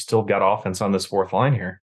at it, you still got offense on this fourth line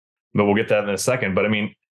here. But we'll get that in a second. But I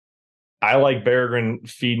mean, I like Berggren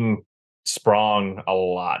feeding Sprong a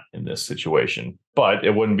lot in this situation. But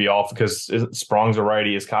it wouldn't be off because Sprong's a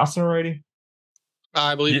righty. Is Kostin a righty?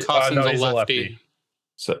 I believe Kostin's a lefty.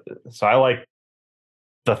 So I like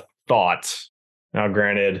the thought. Now,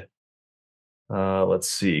 granted, Let's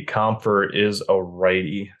see. Comfort is a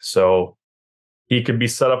righty, so he could be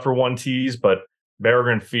set up for one tease, but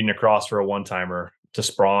Berggren feeding across for a one-timer to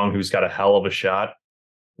Sprong, who's got a hell of a shot,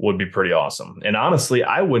 would be pretty awesome. And honestly,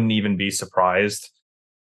 I wouldn't even be surprised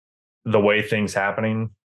the way things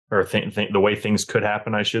happening, or the way things could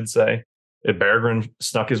happen, I should say, if Berggren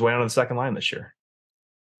snuck his way onto the second line this year.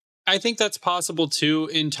 I think that's possible too.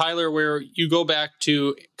 In Tyler, where you go back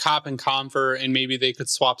to Copp and Compher and maybe they could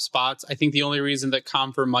swap spots. I think the only reason that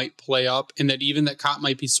Compher might play up and that even that Copp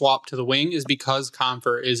might be swapped to the wing is because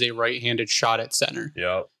Compher is a right-handed shot at center.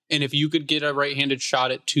 Yeah. And if you could get a right-handed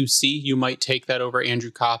shot at 2C, you might take that over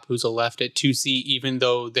Andrew Copp, who's a left at 2C, even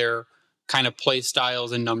though their kind of play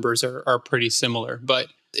styles and numbers are pretty similar. But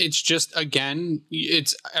it's just, again,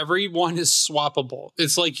 it's everyone is swappable.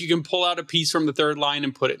 It's like you can pull out a piece from the third line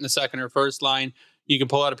and put it in the second or first line. You can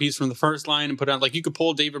pull out a piece from the first line and put it on, like you could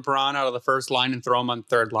pull David Perron out of the first line and throw him on the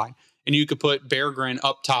third line. And you could put Berggren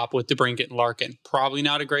up top with DeBrincat and Larkin. Probably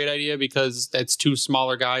not a great idea because that's two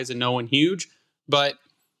smaller guys and no one huge, but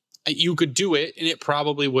you could do it and it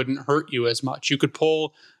probably wouldn't hurt you as much. You could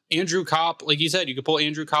pull Andrew Copp, like you said, you could pull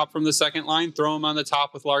Andrew Copp from the second line, throw him on the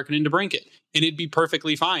top with Larkin and DeBrincat, and it'd be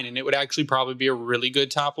perfectly fine. And it would actually probably be a really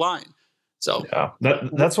good top line. So yeah,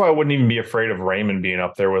 that's why I wouldn't even be afraid of Raymond being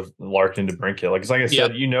up there with Larkin and DeBrincat. Like I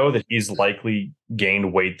said, you know that he's likely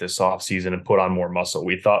gained weight this offseason and put on more muscle.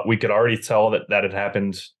 We thought we could already tell that had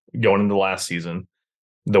happened going into last season.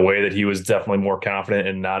 The way that he was definitely more confident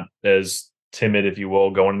and not as timid, if you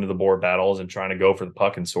will, going into the board battles and trying to go for the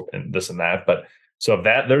puck and this and that. But so if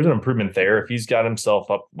there's an improvement there, if he's got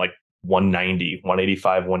himself up like 190,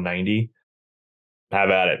 185, 190, have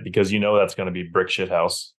at it, because you know that's going to be brick shit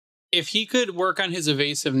house. If he could work on his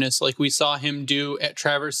evasiveness like we saw him do at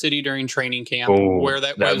Traverse City during training camp, where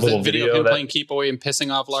that was that video of him playing keep away and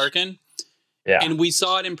pissing off Larkin. Yeah. And we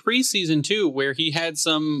saw it in preseason too, where he had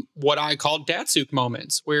some what I call Datsuk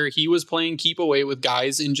moments, where he was playing keep away with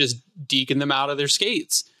guys and just deking them out of their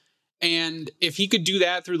skates. And if he could do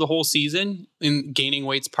that through the whole season, and gaining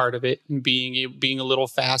weight's part of it, and being a little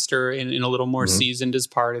faster and a little more seasoned is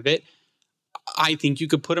part of it, I think you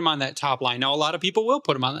could put him on that top line. Now, a lot of people will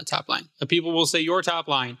put him on that top line. People will say your top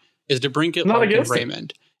line is DeBrincat, Larkin,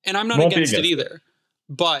 Raymond. And I'm not against it either.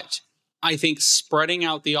 But I think spreading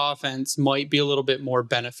out the offense might be a little bit more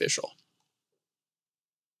beneficial.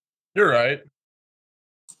 You're right.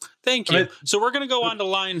 Thank you. So we're going to go on to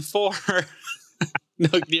line 4. No,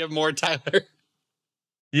 do you have more, Tyler?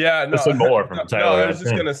 Yeah, no. Some more from Tyler. No, I was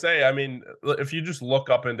just going to say, I mean, if you just look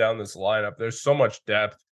up and down this lineup, there's so much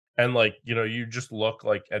depth. And like, you know, you just look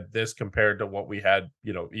like at this compared to what we had,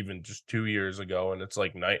 you know, even just 2 years ago, and it's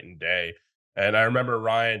like night and day. And I remember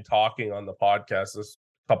Ryan talking on the podcast this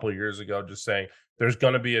couple of years ago, just saying there's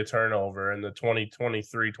going to be a turnover in the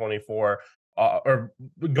 2023-24 or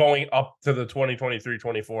going up to the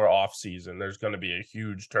 2023-24 off season. There's going to be a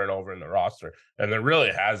huge turnover in the roster, and there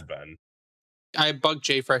really has been. I bugged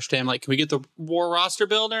Jay Fresh to him, like, can we get the War roster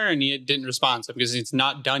builder? And he didn't respond, so because it's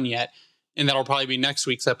not done yet. And that'll probably be next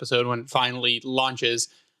week's episode when it finally launches.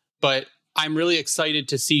 But I'm really excited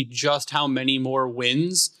to see just how many more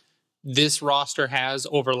wins this roster has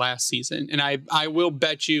over last season. And I will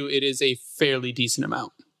bet you it is a fairly decent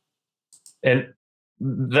amount. And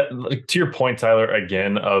to your point, Tyler,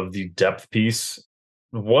 again, of the depth piece,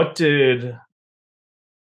 how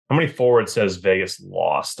many forwards has Vegas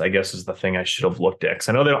lost? I guess is the thing I should have looked at. Because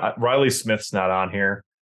I know that Riley Smith's not on here,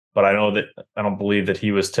 but I don't believe that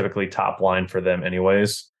he was typically top line for them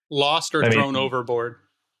anyways. Lost or thrown overboard?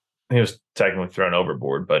 He was technically thrown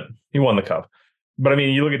overboard, but he won the cup. But I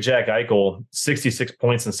mean, you look at Jack Eichel, 66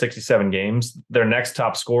 points in 67 games. Their next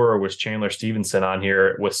top scorer was Chandler Stevenson on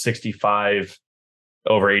here with 65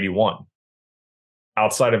 over 81.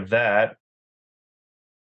 Outside of that,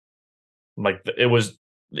 like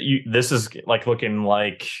this is like looking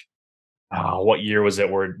like, what year was it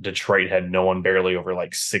where Detroit had no one barely over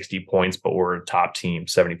like 60 points, but were a top team,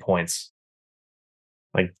 70 points?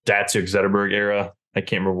 Like Datsuk Zetterberg era. I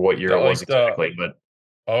can't remember what year it was exactly, but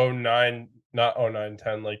 09, not 09,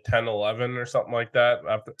 10, like 10, 11 or something like that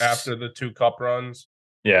after the 2 cup runs.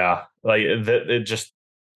 Yeah, like it just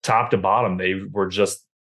top to bottom, they were just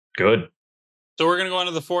good. So we're going to go on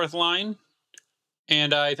to the fourth line,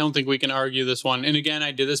 and I don't think we can argue this one. And again,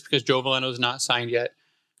 I did this because Joe Veleno is not signed yet.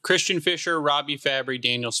 Christian Fischer, Robbie Fabry,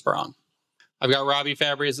 Daniel Sprong. I've got Robbie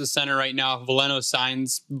Fabry as the center right now. If Veleno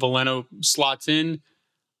signs, Veleno slots in.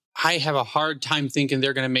 I have a hard time thinking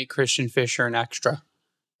they're going to make Christian Fischer an extra.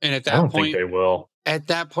 And at that point, think they will. At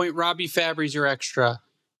that point, Robbie Fabry's your extra,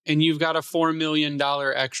 and you've got a $4 million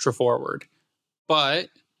extra forward. But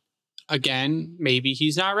again, maybe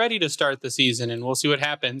he's not ready to start the season and we'll see what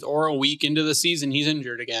happens. Or a week into the season, he's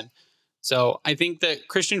injured again. So I think that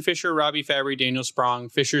Christian Fischer, Robbie Fabry, Daniel Sprong.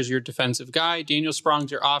 Fischer's your defensive guy. Daniel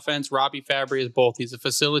Sprong's your offense. Robbie Fabry is both. He's a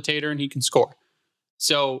facilitator and he can score.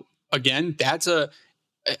 So again,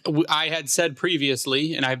 I had said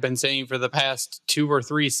previously, and I've been saying for the past 2 or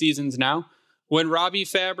 3 seasons now, when Robbie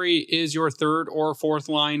Fabry is your third or fourth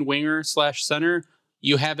line winger / center,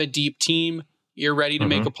 you have a deep team. You're ready to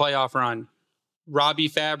make a playoff run. Robbie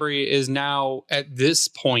Fabry is now at this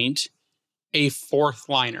point a fourth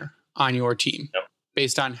liner on your team,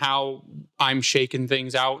 based on how I'm shaking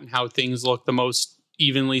things out and how things look the most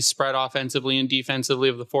evenly spread offensively and defensively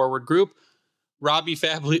of the forward group. Robbie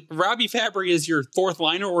Fabry is your fourth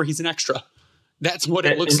liner, or he's an extra. That's what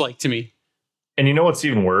it looks like to me. And you know what's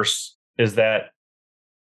even worse is that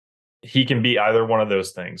he can be either one of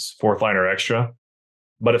those things, fourth liner extra.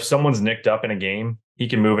 But if someone's nicked up in a game, he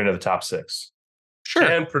can move into the top 6. Sure.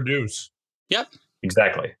 And produce. Yep.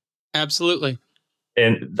 Exactly. Absolutely.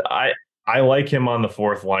 And I like him on the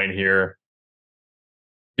fourth line here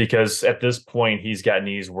because at this point, he's got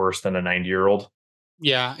knees worse than a 90-year-old.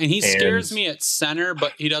 Yeah, and he scares me at center,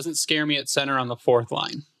 but he doesn't scare me at center on the fourth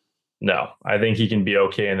line. No, I think he can be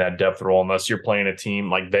okay in that depth role unless you're playing a team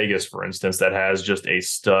like Vegas, for instance, that has just a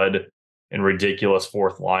stud and ridiculous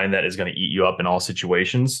fourth line that is going to eat you up in all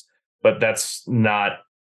situations. But that's not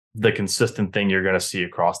the consistent thing you're going to see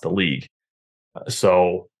across the league.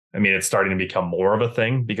 So, I mean, it's starting to become more of a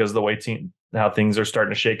thing because of the way how things are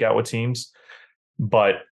starting to shake out with teams.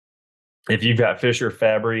 But if you've got Fischer,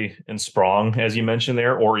 Fabry, and Sprong, as you mentioned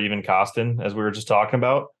there, or even Kostin, as we were just talking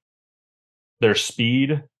about, there's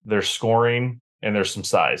speed, there's scoring, and there's some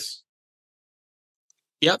size.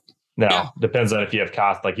 Yep. Now, depends on if you have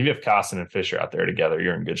Kostin. Like, if you have Kostin and Fischer out there together,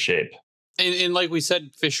 you're in good shape. And like we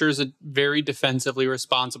said, Fischer is a very defensively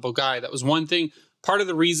responsible guy. That was one thing. Part of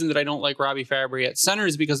the reason that I don't like Robbie Fabry at center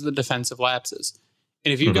is because of the defensive lapses.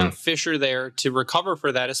 And if you've got Fischer there to recover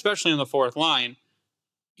for that, especially on the fourth line,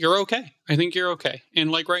 you're okay. I think you're okay.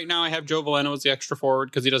 And like right now, I have Joe Veleno as the extra forward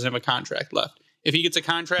because he doesn't have a contract left. If he gets a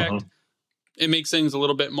contract, it makes things a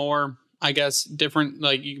little bit more, I guess, different.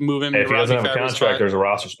 Like you can move him. Hey, if he doesn't have a contract, there's a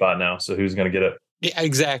roster spot now. So who's going to get it? Yeah,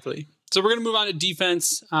 exactly. So we're going to move on to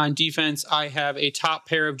defense. On defense, I have a top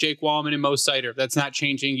pair of Jake Wallman and Mo Seider. That's not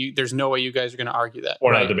changing. There's no way you guys are going to argue that.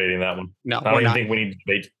 We're not debating that one. No, I don't even think we need to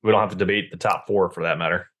debate. We don't have to debate the top 4 for that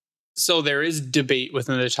matter. So there is debate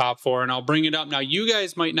within the top 4, and I'll bring it up. Now, you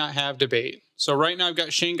guys might not have debate. So right now I've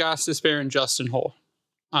got Shane Gostisbehere and Justin Holl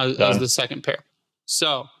as the second pair.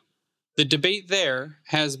 So the debate there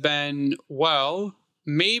has been, well,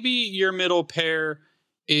 maybe your middle pair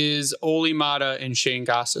is Olli Maatta and Shane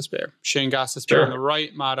Gostisbehere. Shane Gostisbehere on the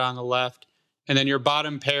right, Maatta on the left. And then your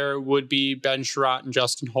bottom pair would be Ben Chiarot and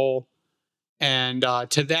Justin Holl. And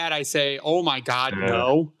to that I say, oh my God,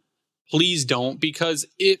 no. Please don't, because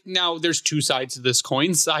now there's 2 sides to this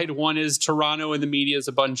coin. Side one is Toronto and the media is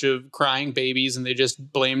a bunch of crying babies and they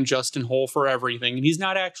just blame Justin Holl for everything. And he's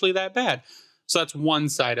not actually that bad. So that's one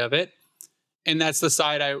side of it. And that's the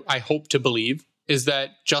side I hope to believe, is that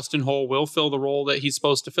Justin Holl will fill the role that he's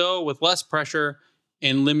supposed to fill with less pressure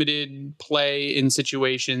and limited play in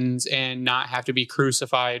situations and not have to be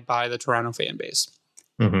crucified by the Toronto fan base.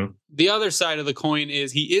 The other side of the coin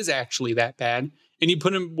is he is actually that bad. And you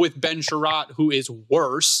put him with Ben Chiarot, who is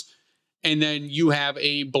worse. And then you have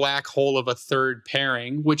a black hole of a third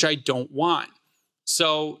pairing, which I don't want.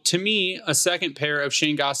 So to me, a second pair of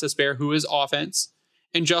Shane Gostisbehere, who is offense,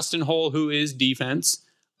 and Justin Holl, who is defense,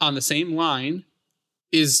 on the same line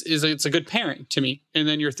it's a good pairing to me. And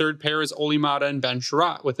then your third pair is Olli Maatta and Ben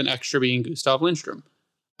Chiarot, with an extra being Gustav Lindstrom.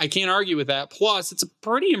 I can't argue with that. Plus, it's a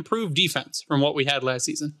pretty improved defense from what we had last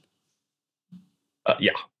season.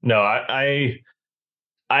 No, I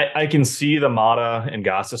can see the Maatta and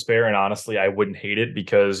Gostisbehere, and honestly, I wouldn't hate it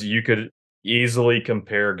because you could easily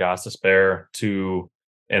compare Gostisbehere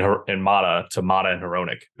and Maatta to Maatta and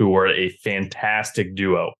Hronek, who were a fantastic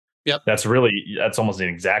duo. Yep. That's almost an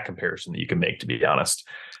exact comparison that you can make, to be honest.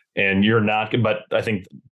 And you're not, but I think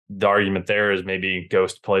the argument there is maybe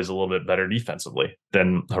Ghost plays a little bit better defensively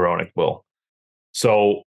than Hronek will.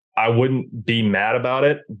 So I wouldn't be mad about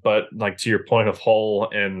it, but like to your point of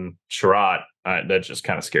Hull and Chiarot, that just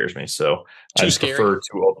kind of scares me. So I prefer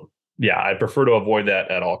to avoid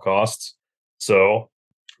that at all costs. So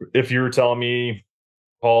if you were telling me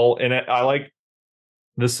Hull, and I like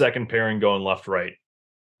the second pairing going left-right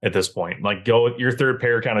at this point, like go with your third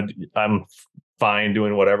pair. I'm fine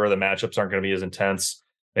doing whatever. The matchups aren't going to be as intense.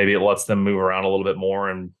 Maybe it lets them move around a little bit more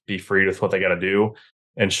and be free with what they got to do.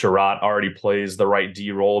 and Sherratt already plays the right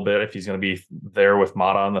D role a bit if he's going to be there with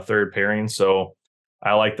Mata on the third pairing. So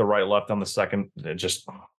I like the right left on the second, just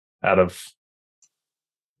out of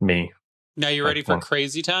me. Now you ready for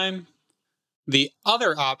crazy time? The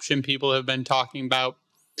other option people have been talking about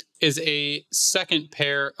is a second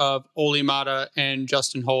pair of Olli Mata and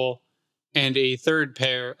Justin Holl, and a third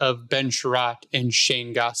pair of Ben Sherratt and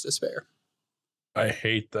Shane Gostisbehere. I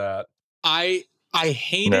hate that. I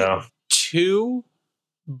hate it too,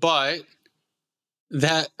 but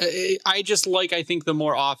that I just like, I think, the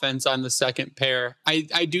more offense on the second pair.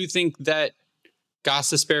 I do think that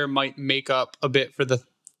Gostisbehere might make up a bit for the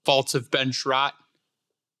faults of Ben Sherratt,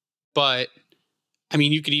 but I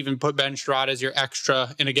mean, you could even put Ben Sherratt as your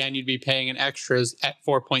extra, and again, you'd be paying an extras at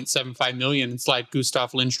 $4.75 million and slide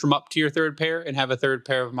Gustav Lindstrom up to your third pair and have a third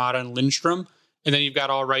pair of Mata and Lindstrom, and then you've got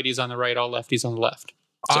all righties on the right, all lefties on the left.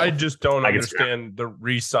 So, I just don't understand the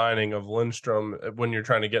re-signing of Lindstrom when you're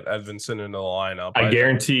trying to get Edvinsson into the lineup. I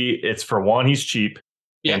guarantee it's, for one, he's cheap,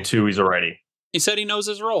 and two, he's a righty. He said he knows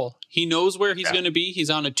his role. He knows where he's going to be. He's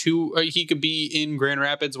on a two. He could be in Grand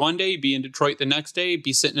Rapids one day, be in Detroit the next day,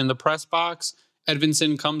 be sitting in the press box.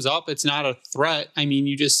 Edvinsson comes up. It's not a threat. I mean,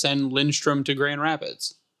 you just send Lindstrom to Grand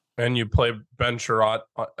Rapids. And you play Ben Sherratt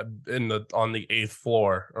on the 8th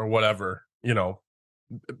floor or whatever,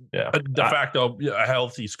 de facto a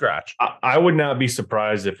healthy scratch. I would not be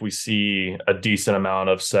surprised if we see a decent amount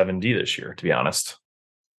of 7D this year, to be honest.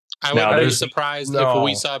 I would be surprised if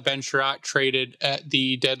we saw Ben Sherratt traded at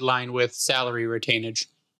the deadline with salary retainage.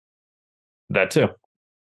 That too.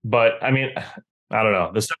 But, I mean, I don't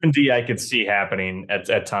know. The 7D I could see happening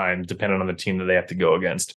at times, depending on the team that they have to go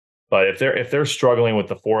against. But if they're struggling with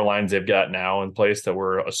the 4 lines they've got now in place that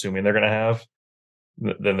we're assuming they're going to have,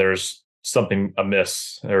 then there's something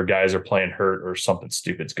amiss, or guys are playing hurt, or something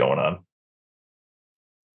stupid's going on.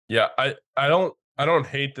 Yeah, I don't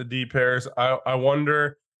hate the D pairs. I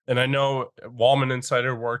wonder, and I know Walman and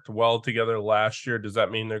Seider worked well together last year. Does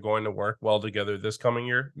that mean they're going to work well together this coming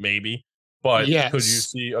year? Maybe. But could you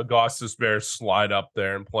see a Gostisbehere slide up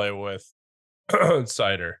there and play with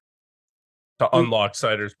Seider to unlock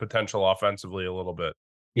Seider's potential offensively a little bit?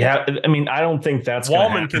 Yeah, I mean, I don't think that's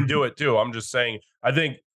Walman can do it too. I'm just saying, I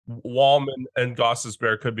think Walman and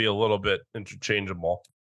Gostisbehere could be a little bit interchangeable.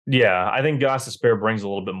 Yeah, I think Gostisbehere brings a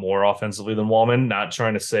little bit more offensively than Walman. Not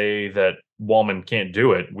trying to say that Walman can't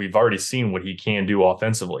do it. We've already seen what he can do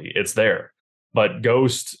offensively. It's there. But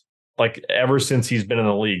Ghost, like, ever since he's been in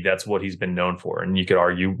the league, that's what he's been known for. And you could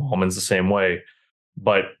argue Walman's the same way.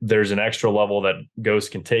 But there's an extra level that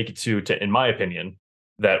Ghost can take it to, in my opinion,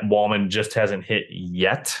 that Walman just hasn't hit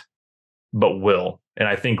yet, but will. And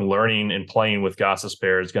I think learning and playing with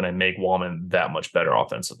Gostisbehere is going to make Walman that much better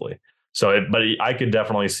offensively. But I could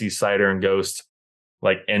definitely see Seider and Ghost,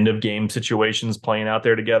 like, end of game situations playing out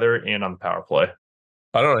there together and on the power play.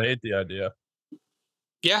 I don't hate the idea.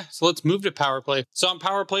 Yeah, so let's move to power play. So on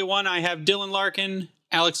power play 1, I have Dylan Larkin,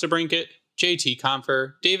 Alex DeBrincat, JT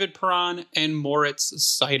Compher, David Perron, and Moritz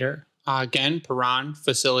Seider. Again, Perron,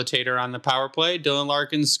 facilitator on the power play. Dylan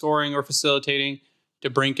Larkin scoring or facilitating.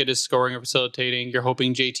 DeBrincat is scoring or facilitating. You're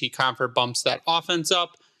hoping JT Compher bumps that offense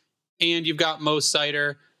up. And you've got Mo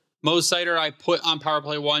Seider. Mo Seider I put on power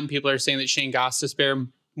play 1. People are saying that Shane Gostisbehere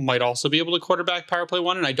might also be able to quarterback power play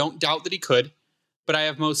 1, and I don't doubt that he could. But I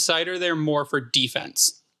have Mo Seider there more for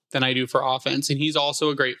defense than I do for offense. And he's also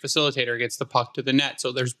a great facilitator, gets the puck to the net.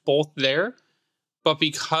 So there's both there. But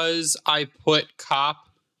because I put Kopp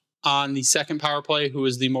on the second power play, who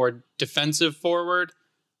is the more defensive forward,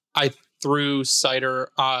 I threw Seider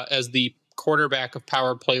as the quarterback of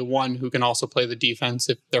power play 1, who can also play the defense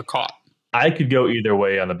if they're caught. I could go either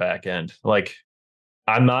way on the back end. Like,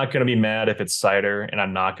 I'm not going to be mad if it's Seider, and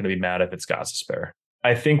I'm not going to be mad if it's Gostisbehere.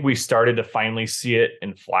 I think we started to finally see it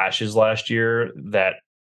in flashes last year that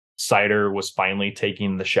Seider was finally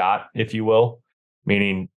taking the shot, if you will,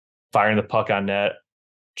 meaning firing the puck on net,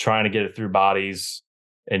 trying to get it through bodies,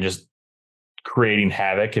 and just creating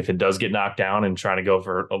havoc if it does get knocked down and trying to go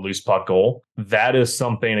for a loose puck goal. That is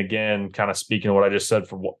something, again, kind of speaking of what I just said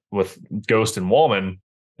with Ghost and Walman,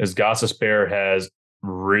 is Gostisbehere has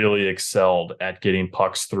really excelled at getting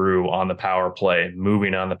pucks through on the power play,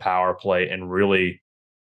 moving on the power play, and really,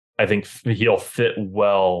 I think he'll fit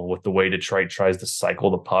well with the way Detroit tries to cycle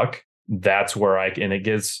the puck. That's where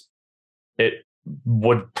it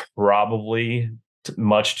would probably,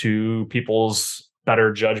 much to people's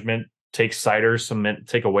better judgment, take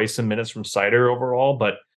away some minutes from Seider overall.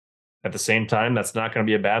 But at the same time, that's not going to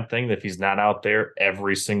be a bad thing if he's not out there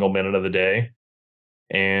every single minute of the day.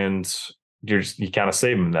 And you kind of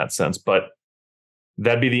save him in that sense. But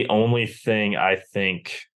that'd be the only thing I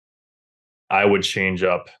think I would change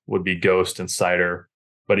up would be Ghost and Cider.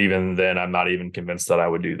 But even then, I'm not even convinced that I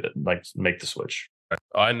would do that, like make the switch.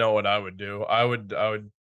 I know what I would do. I would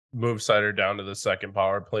move Cider down to the second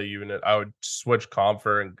power play unit. I would switch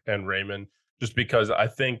Compher and Raymond, just because I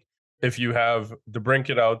think if you have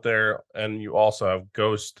DeBrincat out there and you also have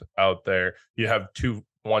Ghost out there, you have 2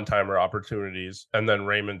 one-timer opportunities, and then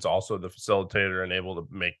Raymond's also the facilitator and able to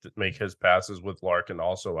make his passes with Larkin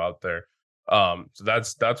also out there. So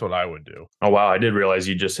that's what I would do. Oh wow, I did realize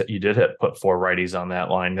you did put 4 righties on that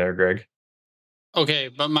line there, Greg. Okay,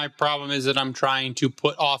 but my problem is that I'm trying to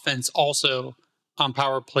put offense also on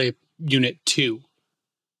power play unit 2.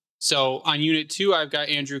 So on unit 2, I've got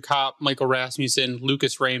Andrew Kopp, Michael Rasmussen,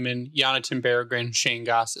 Lucas Raymond, Jonathan Berggren, Shane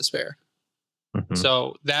Gostisbehere. Mm-hmm.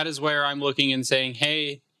 So that is where I'm looking and saying,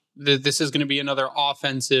 hey, this is going to be another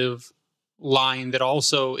offensive line that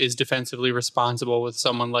also is defensively responsible with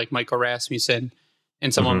someone like Michael Rasmussen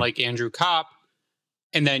and someone like Andrew Kopp.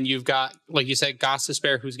 And then you've got, like you said,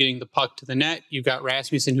 Gostisbehere, who's getting the puck to the net. You've got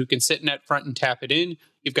Rasmussen, who can sit net front and tap it in.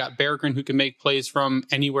 You've got Berggren, who can make plays from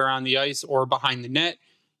anywhere on the ice or behind the net.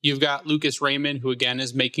 You've got Lucas Raymond, who again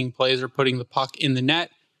is making plays or putting the puck in the net.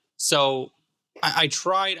 So I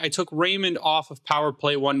took Raymond off of power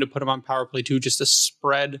play 1 to put him on power play 2 just to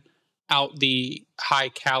spread out the high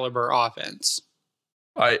caliber offense.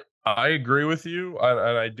 I agree with you,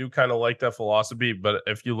 and I do kind of like that philosophy, but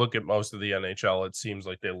if you look at most of the NHL, it seems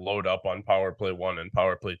like they load up on power play 1, and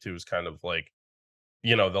power play 2 is kind of like,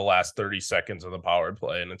 the last 30 seconds of the power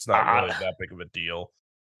play, and it's not really that big of a deal.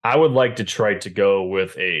 I would like to try to go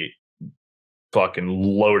with a fucking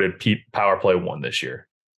loaded power play 1 this year.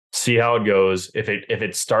 See how it goes. If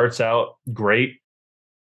it starts out great,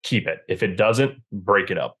 keep it. If it doesn't,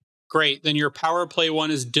 break it up. Great. Then your power play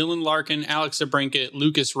 1 is Dylan Larkin, Alex DeBrincat,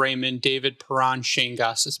 Lucas Raymond, David Perron, Shane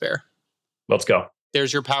Gostisbehere. Let's go.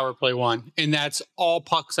 There's your power play 1. And that's all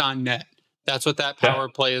pucks on net. That's what that power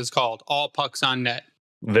play is called. All pucks on net.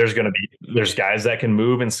 There's guys that can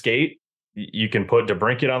move and skate. You can put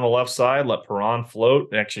DeBrincat on the left side, let Perron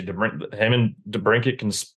float. Actually, him and DeBrincat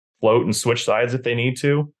can float and switch sides if they need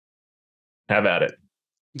to. Have at it.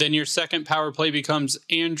 Then your second power play becomes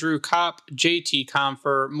Andrew Kopp, JT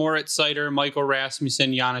Compher, Moritz Seider, Michael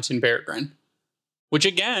Rasmussen, Jonathan Berggren. Which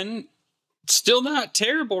again, still not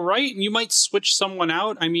terrible, right? And you might switch someone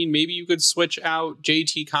out. I mean, maybe you could switch out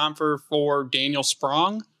JT Compher for Daniel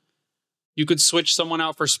Sprong. You could switch someone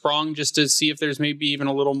out for Sprong just to see if there's maybe even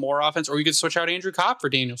a little more offense. Or you could switch out Andrew Kopp for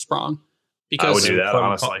Daniel Sprong. Because I would do that,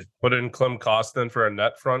 honestly. Put in Klim Kostin for a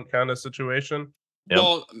net front kind of situation. Yep.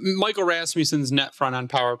 Well, Michael Rasmussen's net front on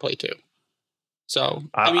power play 2. So,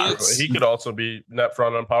 I mean, he could also be net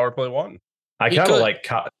front on power play 1. I kind of like,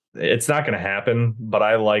 it's not going to happen, but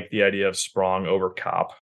I like the idea of Sprong over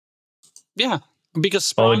Kopp. Yeah, because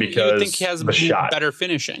Sprong, you would think he has better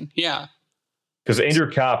finishing. Yeah. Because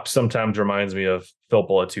Andrew Kopp sometimes reminds me of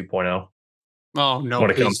Filppula 2.0. Oh, no.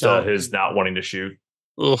 When it comes to his not wanting to shoot.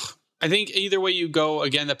 Ugh. I think either way you go,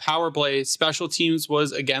 again, the power play, special teams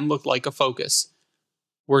looked like a focus.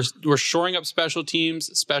 We're shoring up special teams.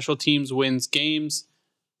 Special teams wins games.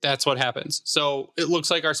 That's what happens. So it looks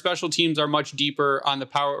like our special teams are much deeper on the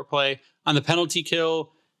power play. On the penalty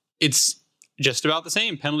kill, it's just about the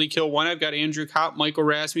same. Penalty kill 1, I've got Andrew Kopp, Michael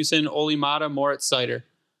Rasmussen, Olli Maatta, Moritz Seider.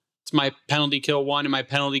 It's my penalty kill 1, and my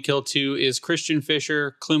penalty kill 2 is Christian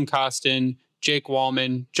Fischer, Klim Kostin, Jake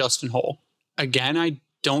Wallman, Justin Holl. Again, I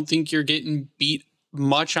don't think you're getting beat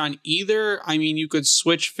much on either. I mean, you could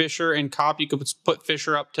switch Fischer and Kopp. You could put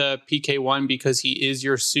Fischer up to PK1 because he is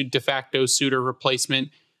your de facto Suter replacement,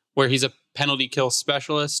 where he's a penalty kill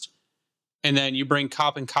specialist. And then you bring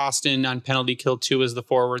Kopp and Kostin on penalty kill 2 as the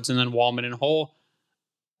forwards, and then Wallman and Holl.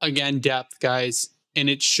 Again, depth, guys. And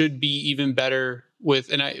it should be even better with,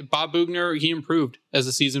 Bob Boughner, he improved as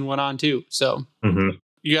the season went on too. So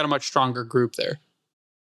you got a much stronger group there.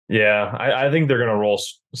 Yeah, I think they're going to roll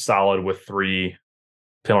solid with 3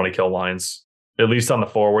 penalty kill lines, at least on the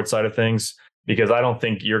forward side of things, because I don't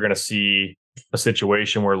think you're going to see a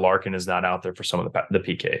situation where Larkin is not out there for some of the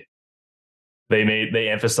PK. They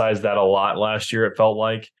emphasized that a lot last year, it felt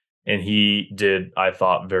like, and he did, I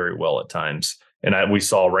thought, very well at times. And we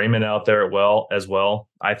saw Raymond out there as well.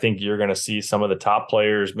 I think you're going to see some of the top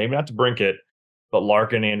players, maybe not to DeBrincat, but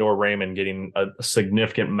Larkin and or Raymond getting a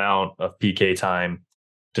significant amount of PK time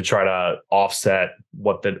to try to offset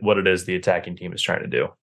what it is the attacking team is trying to do.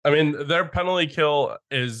 I mean, their penalty kill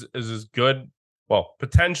is as good, well,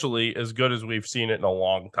 potentially as good as we've seen it in a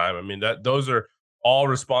long time. I mean, those are all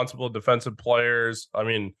responsible defensive players. I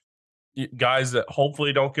mean, guys that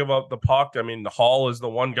hopefully don't give up the puck. I mean, Hall is the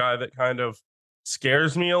one guy that kind of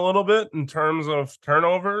scares me a little bit in terms of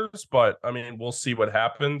turnovers, but I mean, we'll see what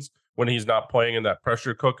happens when he's not playing in that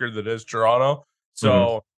pressure cooker that is Toronto.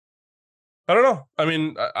 So I don't know. I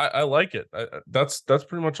mean, I like it. That's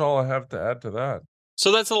pretty much all I have to add to that.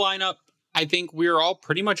 So that's the lineup. I think we're all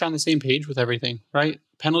pretty much on the same page with everything, right?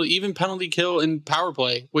 Penalty kill and power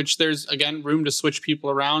play, which there's, again, room to switch people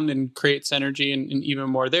around and create synergy and even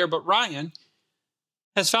more there. But Ryan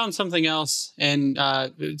has found something else, and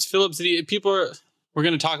it's Filip Zadina. We're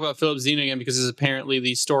going to talk about Filip Zadina again because it's apparently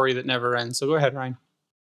the story that never ends. So go ahead, Ryan.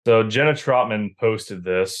 So Jenna Trotman posted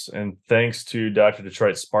this, and thanks to Dr.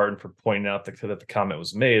 Detroit Spartan for pointing out that the comment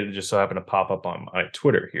was made. It just so happened to pop up on my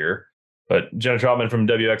Twitter here. But Jenna Trotman from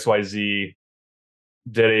WXYZ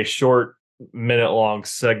did a short minute-long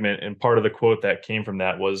segment, and part of the quote that came from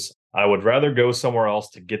that was, "I would rather go somewhere else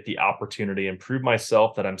to get the opportunity and prove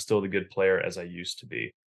myself that I'm still the good player as I used to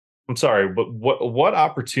be." I'm sorry, but what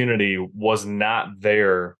opportunity was not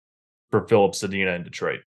there for Filip Zadina in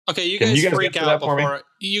Detroit? Okay, you guys freak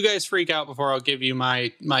out before I'll give you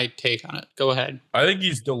my take on it. Go ahead. I think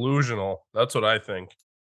he's delusional. That's what I think.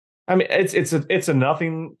 I mean, it's a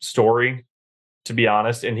nothing story, to be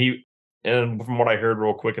honest. And from what I heard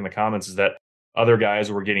real quick in the comments is that other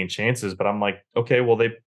guys were getting chances, but I'm like, okay, well,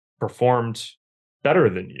 they performed better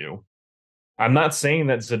than you. I'm not saying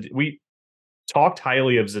that we talked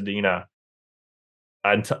highly of Zadina,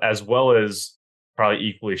 as well as probably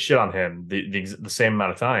equally shit on him the same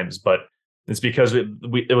amount of times, but it's because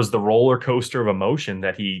it was the roller coaster of emotion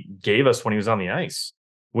that he gave us when he was on the ice.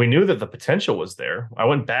 We knew that the potential was there. I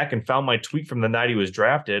went back and found my tweet from the night he was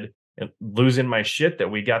drafted and losing my shit that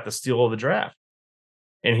we got the steal of the draft.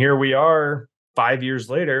 And here we are 5 years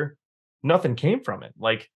later, nothing came from it.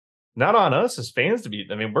 Like, not on us as fans to be.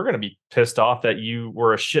 I mean, we're going to be pissed off that you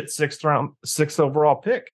were a shit sixth overall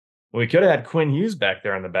pick. We could have had Quinn Hughes back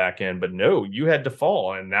there on the back end, but no, you had to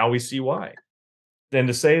fall, and now we see why. Then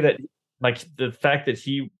to say that, like, the fact that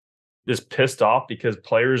he is pissed off because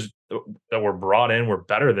players that were brought in were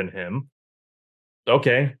better than him.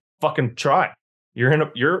 Okay, fucking try.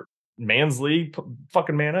 You're man's league,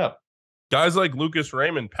 fucking man up. Guys like Lucas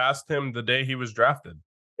Raymond passed him the day he was drafted.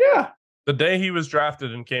 Yeah. The day he was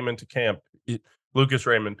drafted and came into camp, Lucas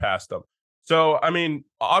Raymond passed him. So, I mean,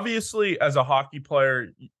 obviously, as a hockey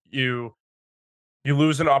player, you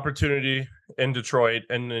lose an opportunity in Detroit,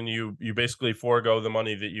 and then you basically forego the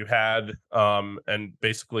money that you had, and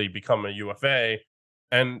basically become a UFA.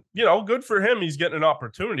 And, you know, good for him. He's getting an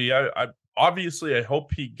opportunity. I obviously, I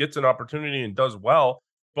hope he gets an opportunity and does well.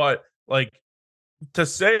 But, like, to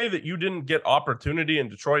say that you didn't get opportunity in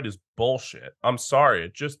Detroit is bullshit. I'm sorry.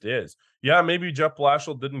 It just is. Yeah, maybe Jeff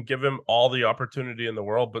Blashill didn't give him all the opportunity in the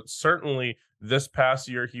world, but certainly this past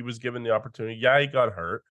year he was given the opportunity. Yeah, he got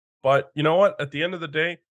hurt. But you know what? At the end of the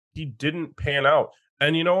day, he didn't pan out.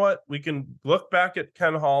 And you know what? We can look back at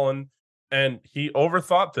Ken Holland, and he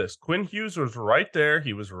overthought this. Quinn Hughes was right there.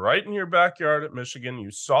 He was right in your backyard at Michigan.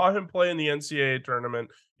 You saw him play in the NCAA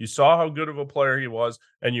tournament. You saw how good of a player he was,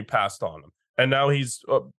 and you passed on him. And now he's,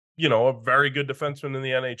 a very good defenseman in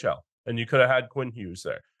the NHL. And you could have had Quinn Hughes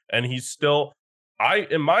there. And he's still,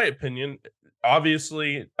 in my opinion,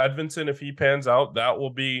 obviously, Edvinsson, if he pans out, that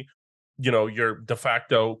will be, your de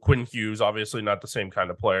facto Quinn Hughes, obviously not the same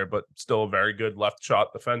kind of player, but still a very good left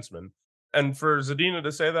shot defenseman. And for Zadina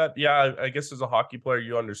to say that, yeah, I guess as a hockey player,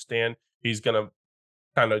 you understand he's going to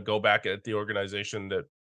kind of go back at the organization that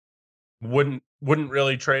wouldn't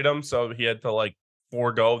really trade him. So he had to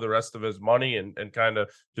forego the rest of his money and kind of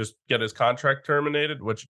just get his contract terminated,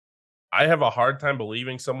 which I have a hard time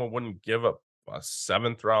believing someone wouldn't give up a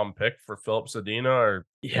 7th round pick for Filip Zadina.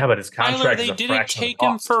 Yeah, but his contract they didn't take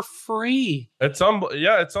him for free. It's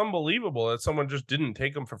unbelievable that someone just didn't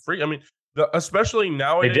take him for free. I mean, especially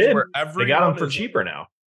nowadays where they got him for cheaper now.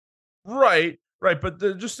 Right. But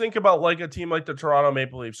just think about a team like the Toronto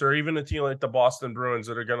Maple Leafs or even a team like the Boston Bruins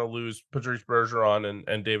that are going to lose Patrice Bergeron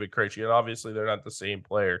and David Krejci. And obviously they're not the same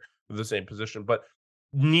player with the same position, but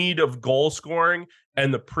need of goal scoring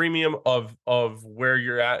and the premium of where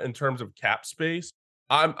you're at in terms of cap space.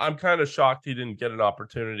 I'm kind of shocked he didn't get an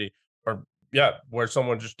opportunity where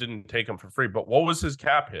someone just didn't take him for free. But what was his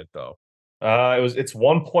cap hit though? It's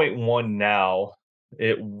 1.1 now.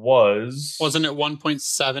 It wasn't it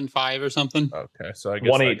 1.75 or something? Okay, so I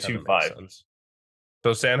guess 1.825.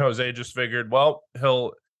 So San Jose just figured, well,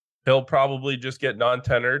 he'll probably just get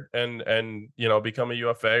non-tenured and become a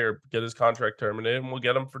UFA or get his contract terminated, and we'll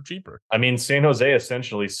get him for cheaper. I mean, San Jose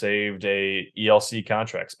essentially saved a ELC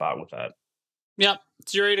contract spot with that. Yep.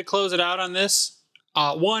 So you ready to close it out on this?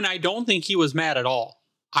 One, I don't think he was mad at all.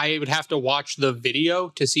 I would have to watch the video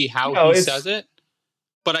to see how he says it.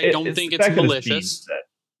 but I don't think it's malicious.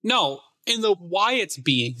 No, and why it's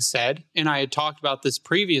being said, and I had talked about this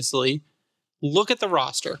previously, look at the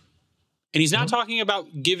roster. And he's not talking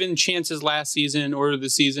about given chances last season or the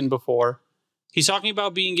season before. He's talking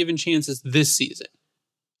about being given chances this season.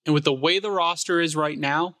 And with the way the roster is right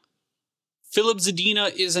now, Filip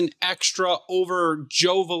Zadina is an extra over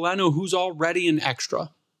Joe Veleno, who's already an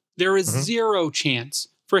extra. There is zero chance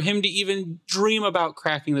for him to even dream about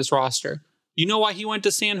cracking this roster. You know why he went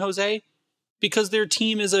to San Jose? Because their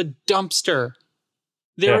team is a dumpster.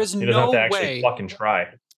 There is no way. He doesn't have to actually fucking try.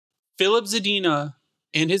 Filip Zadina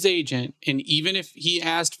and his agent, and even if he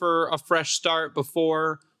asked for a fresh start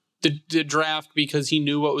before the draft because he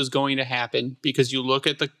knew what was going to happen, because you look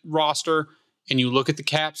at the roster and you look at the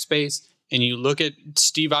cap space and you look at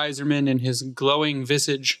Steve Yzerman and his glowing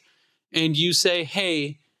visage and you say,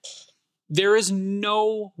 hey, there is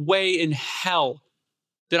no way in hell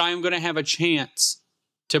that I am going to have a chance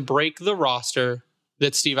to break the roster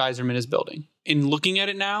that Steve Yzerman is building. And looking at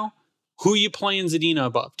it now, who are you playing Zadina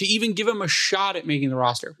above to even give him a shot at making the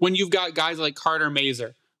roster? When you've got guys like Carter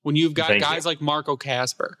Mazer, when you've got guys like Marco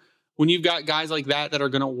Kasper, when you've got guys like that are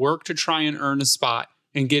going to work to try and earn a spot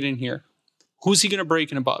and get in here, who's he going to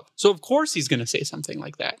break in above? So of course he's going to say something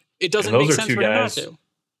like that. It doesn't make sense for him not to.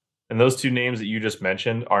 And those two names that you just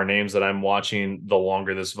mentioned are names that I'm watching the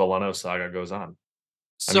longer this Veleno saga goes on.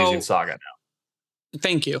 I'm using saga now.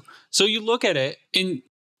 Thank you. So you look at it, and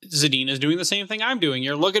Zadina is doing the same thing I'm doing.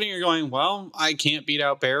 You're looking at it, you're going, well, I can't beat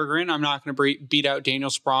out Berggren. I'm not going to beat out Daniel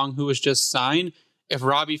Sprong, who was just signed. If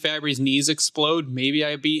Robbie Fabry's knees explode, maybe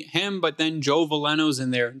I beat him, but then Joe Veleno's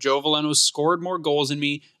in there. Joe Veleno scored more goals than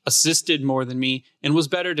me, assisted more than me, and was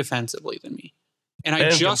better defensively than me. And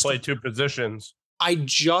I just can play two positions. I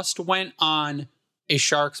just went on a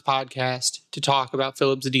Sharks podcast to talk about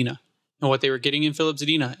Filip Zadina and what they were getting in Filip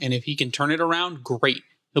Zadina. And if he can turn it around, great.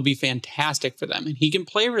 He'll be fantastic for them. And he can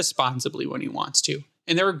play responsibly when he wants to.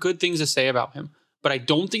 And there are good things to say about him. But I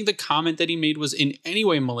don't think the comment that he made was in any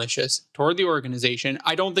way malicious toward the organization.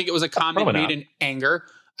 I don't think it was a comment made in anger.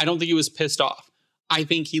 I don't think he was pissed off. I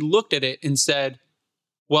think he looked at it and said,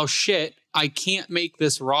 well, shit, I can't make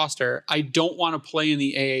this roster. I don't want to play in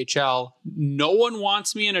the AHL. No one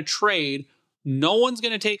wants me in a trade. No one's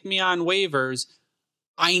going to take me on waivers.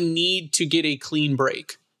 I need to get a clean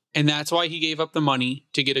break. And that's why he gave up the money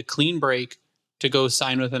to get a clean break to go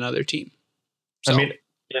sign with another team. So, I mean,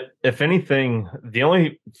 if anything, the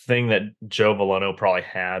only thing that Joe Veleno probably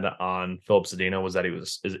had on Filip Zadina was that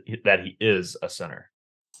he is a center.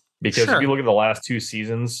 Because if you look at the last two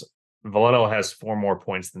seasons, Veleno has 4 more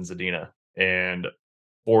points than Zadina and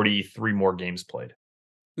 43 more games played.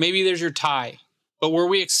 Maybe there's your tie. But were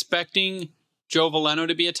we expecting Joe Veleno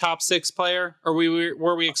to be a top 6 player? Or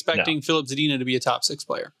were we expecting Filip Zadina to be a top 6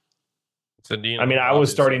 player? Zadina, I mean, I was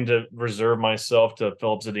starting to reserve myself to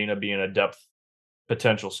Filip Zadina being a depth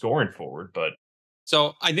potential scoring forward, but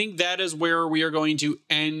so I think that is where we are going to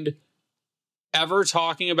end ever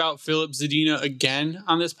talking about Filip Zadina again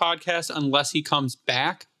on this podcast, unless he comes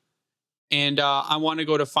back. And I want to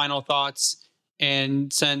go to final thoughts.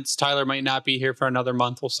 And since Tyler might not be here for another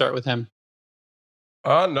month, we'll start with him.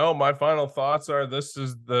 No, my final thoughts are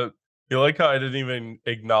you like how I didn't even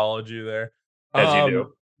acknowledge you there. As you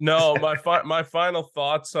do. No, my final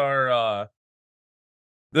thoughts are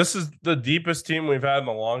this is the deepest team we've had in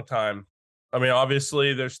a long time. I mean,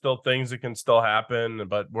 obviously, there's still things that can still happen,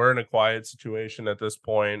 but we're in a quiet situation at this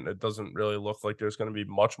point. It doesn't really look like there's going to be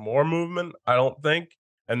much more movement, I don't think.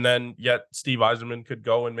 And then yet Steve Yzerman could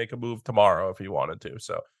go and make a move tomorrow if he wanted to.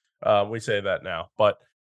 So we say that now. But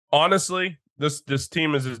honestly, this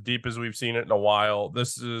team is as deep as we've seen it in a while.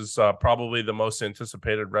 This is probably the most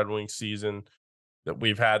anticipated Red Wings season that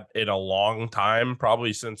we've had in a long time,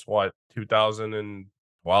 probably since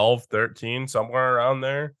 2012, 13, somewhere around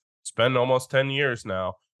there. It's been almost 10 years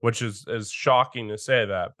now, which is shocking to say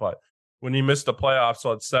that. But when you miss the playoffs,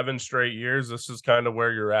 so it's 7 straight years, this is kind of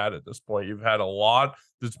where you're at this point. You've had a lot.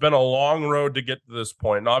 It's been a long road to get to this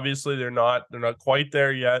point. And obviously, they're not quite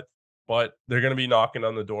there yet, but they're going to be knocking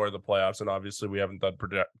on the door of the playoffs. And obviously, we haven't done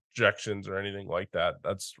projections or anything like that.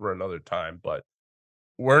 That's for another time. But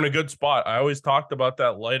we're in a good spot. I always talked about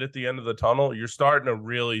that light at the end of the tunnel. You're starting to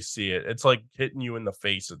really see it. It's like hitting you in the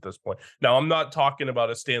face at this point. Now, I'm not talking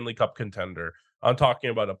about a Stanley Cup contender. I'm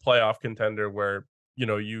talking about a playoff contender where,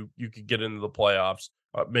 you could get into the playoffs,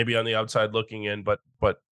 maybe on the outside looking in, but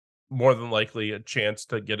more than likely a chance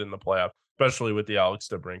to get in the playoff, especially with the Alex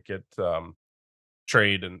DeBrincat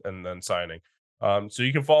trade and then signing. So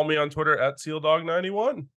you can follow me on Twitter at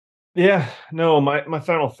SealDog91. Yeah, no, my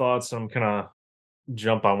final thoughts, I'm kind of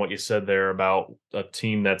jump on what you said there about a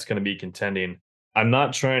team that's going to be contending. I'm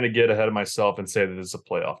not trying to get ahead of myself and say that it's a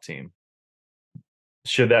playoff team.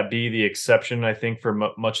 Should that be the exception, I think, for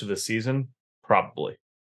much of the season? Probably.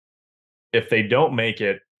 If they don't make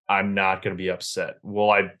it, I'm not going to be upset. Will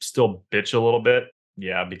I still bitch a little bit?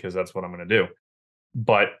 Yeah, because that's what I'm going to do.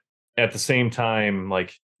 But at the same time,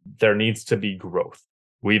 like, there needs to be growth.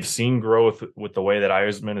 We've seen growth with the way that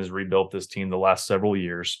Yzerman has rebuilt this team the last several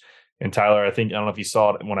years. And Tyler, I don't know if you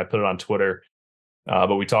saw it when I put it on Twitter,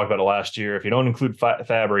 but we talked about it last year. If you don't include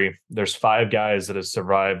Fabry, there's 5 guys that have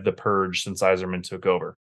survived the purge since Yzerman took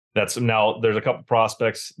over. There's a couple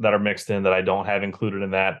prospects that are mixed in that I don't have included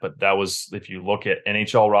in that, but that was, if you look at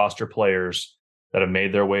NHL roster players that have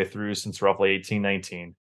made their way through since roughly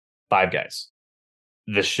 18-19, 5 guys.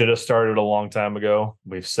 This should have started a long time ago.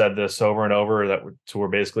 We've said this over and over that we're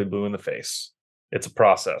basically blue in the face. It's a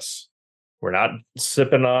process. We're not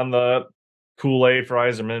sipping on the Kool-Aid for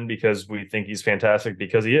Yzerman because we think he's fantastic,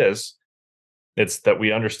 because he is. It's that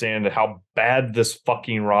we understand how bad this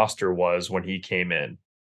fucking roster was when he came in.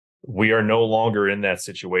 We are no longer in that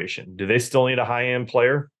situation. Do they still need a high-end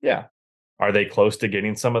player? Yeah. Are they close to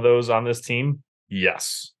getting some of those on this team?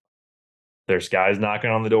 Yes. There's guys knocking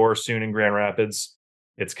on the door soon in Grand Rapids.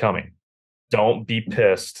 It's coming. Don't be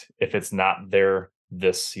pissed if it's not there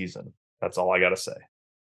this season. That's all I got to say.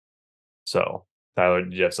 So, Tyler,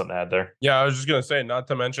 did you have something to add there? Yeah, I was just going to say, not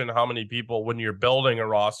to mention how many people, when you're building a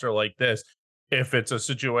roster like this, if it's a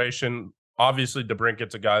situation, obviously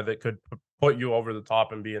DeBrincat's a guy that could put you over the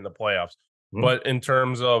top and be in the playoffs. Mm-hmm. But in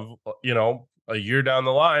terms of, a year down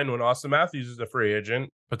the line when Auston Matthews is a free agent,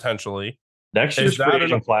 potentially. Next year's free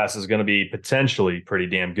agent class is going to be potentially pretty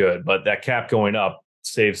damn good, but that cap going up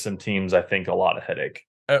saves some teams, I think, a lot of headache.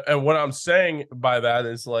 And what I'm saying by that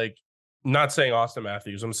is, like, not saying Auston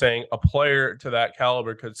Matthews. I'm saying a player to that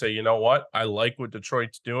caliber could say, you know what? I like what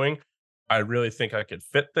Detroit's doing. I really think I could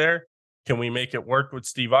fit there. Can we make it work with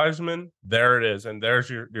Steve Yzerman? There it is. And there's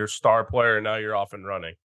your star player. And now you're off and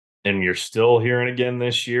running. And you're still hearing again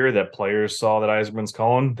this year that players saw that Yzerman's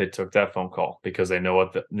calling. They took that phone call because they know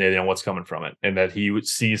what's coming from it, and that he would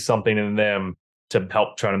see something in them to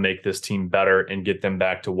help try to make this team better and get them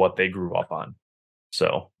back to what they grew up on.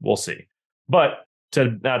 So we'll see. But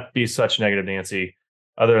to not be such negative Nancy,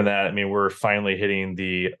 other than that, I mean, we're finally hitting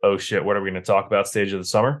the, oh shit, what are we going to talk about stage of the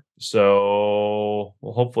summer? So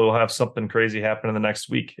hopefully we'll have something crazy happen in the next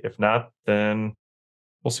week. If not, then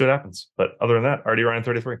we'll see what happens. But other than that, RD Ryan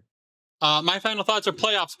 33. My final thoughts are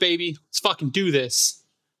playoffs, baby. Let's fucking do this.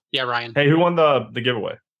 Yeah, Ryan. Hey, who won the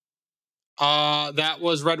giveaway? That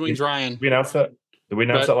was Red Wings Ryan. We announced that. Did we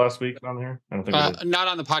announce that last week on here? I don't think we did. Not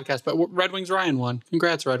on the podcast, but Red Wings Ryan won.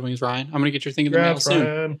 Congrats, Red Wings Ryan. I'm going to get your thing in the mail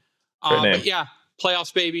soon. But yeah,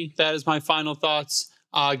 playoffs, baby. That is my final thoughts.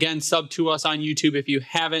 Again, sub to us on YouTube if you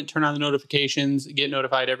haven't. Turn on the notifications. Get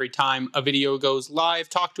notified every time a video goes live.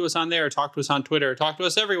 Talk to us on there. Talk to us on Twitter. Talk to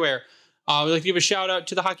us everywhere. We'd like to give a shout out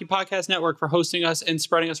to the Hockey Podcast Network for hosting us and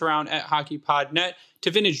spreading us around at HockeyPodNet, to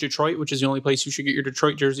Vintage Detroit, which is the only place you should get your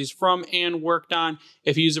Detroit jerseys from and worked on.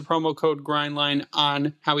 If you use the promo code GRINDLINE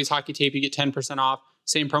on Howie's Hockey Tape, you get 10% off.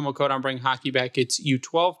 Same promo code on Bring Hockey Back gets you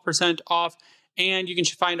 12% off. And you can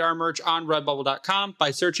find our merch on redbubble.com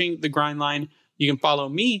by searching The Grindline. You can follow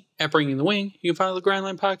me at Bringing the Wing. You can follow the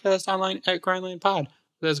Grindline Podcast online at GrindlinePod.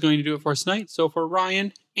 That's going to do it for us tonight. So for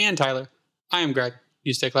Ryan and Tyler, I am Greg.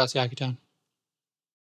 You stay classy, Hockey Town.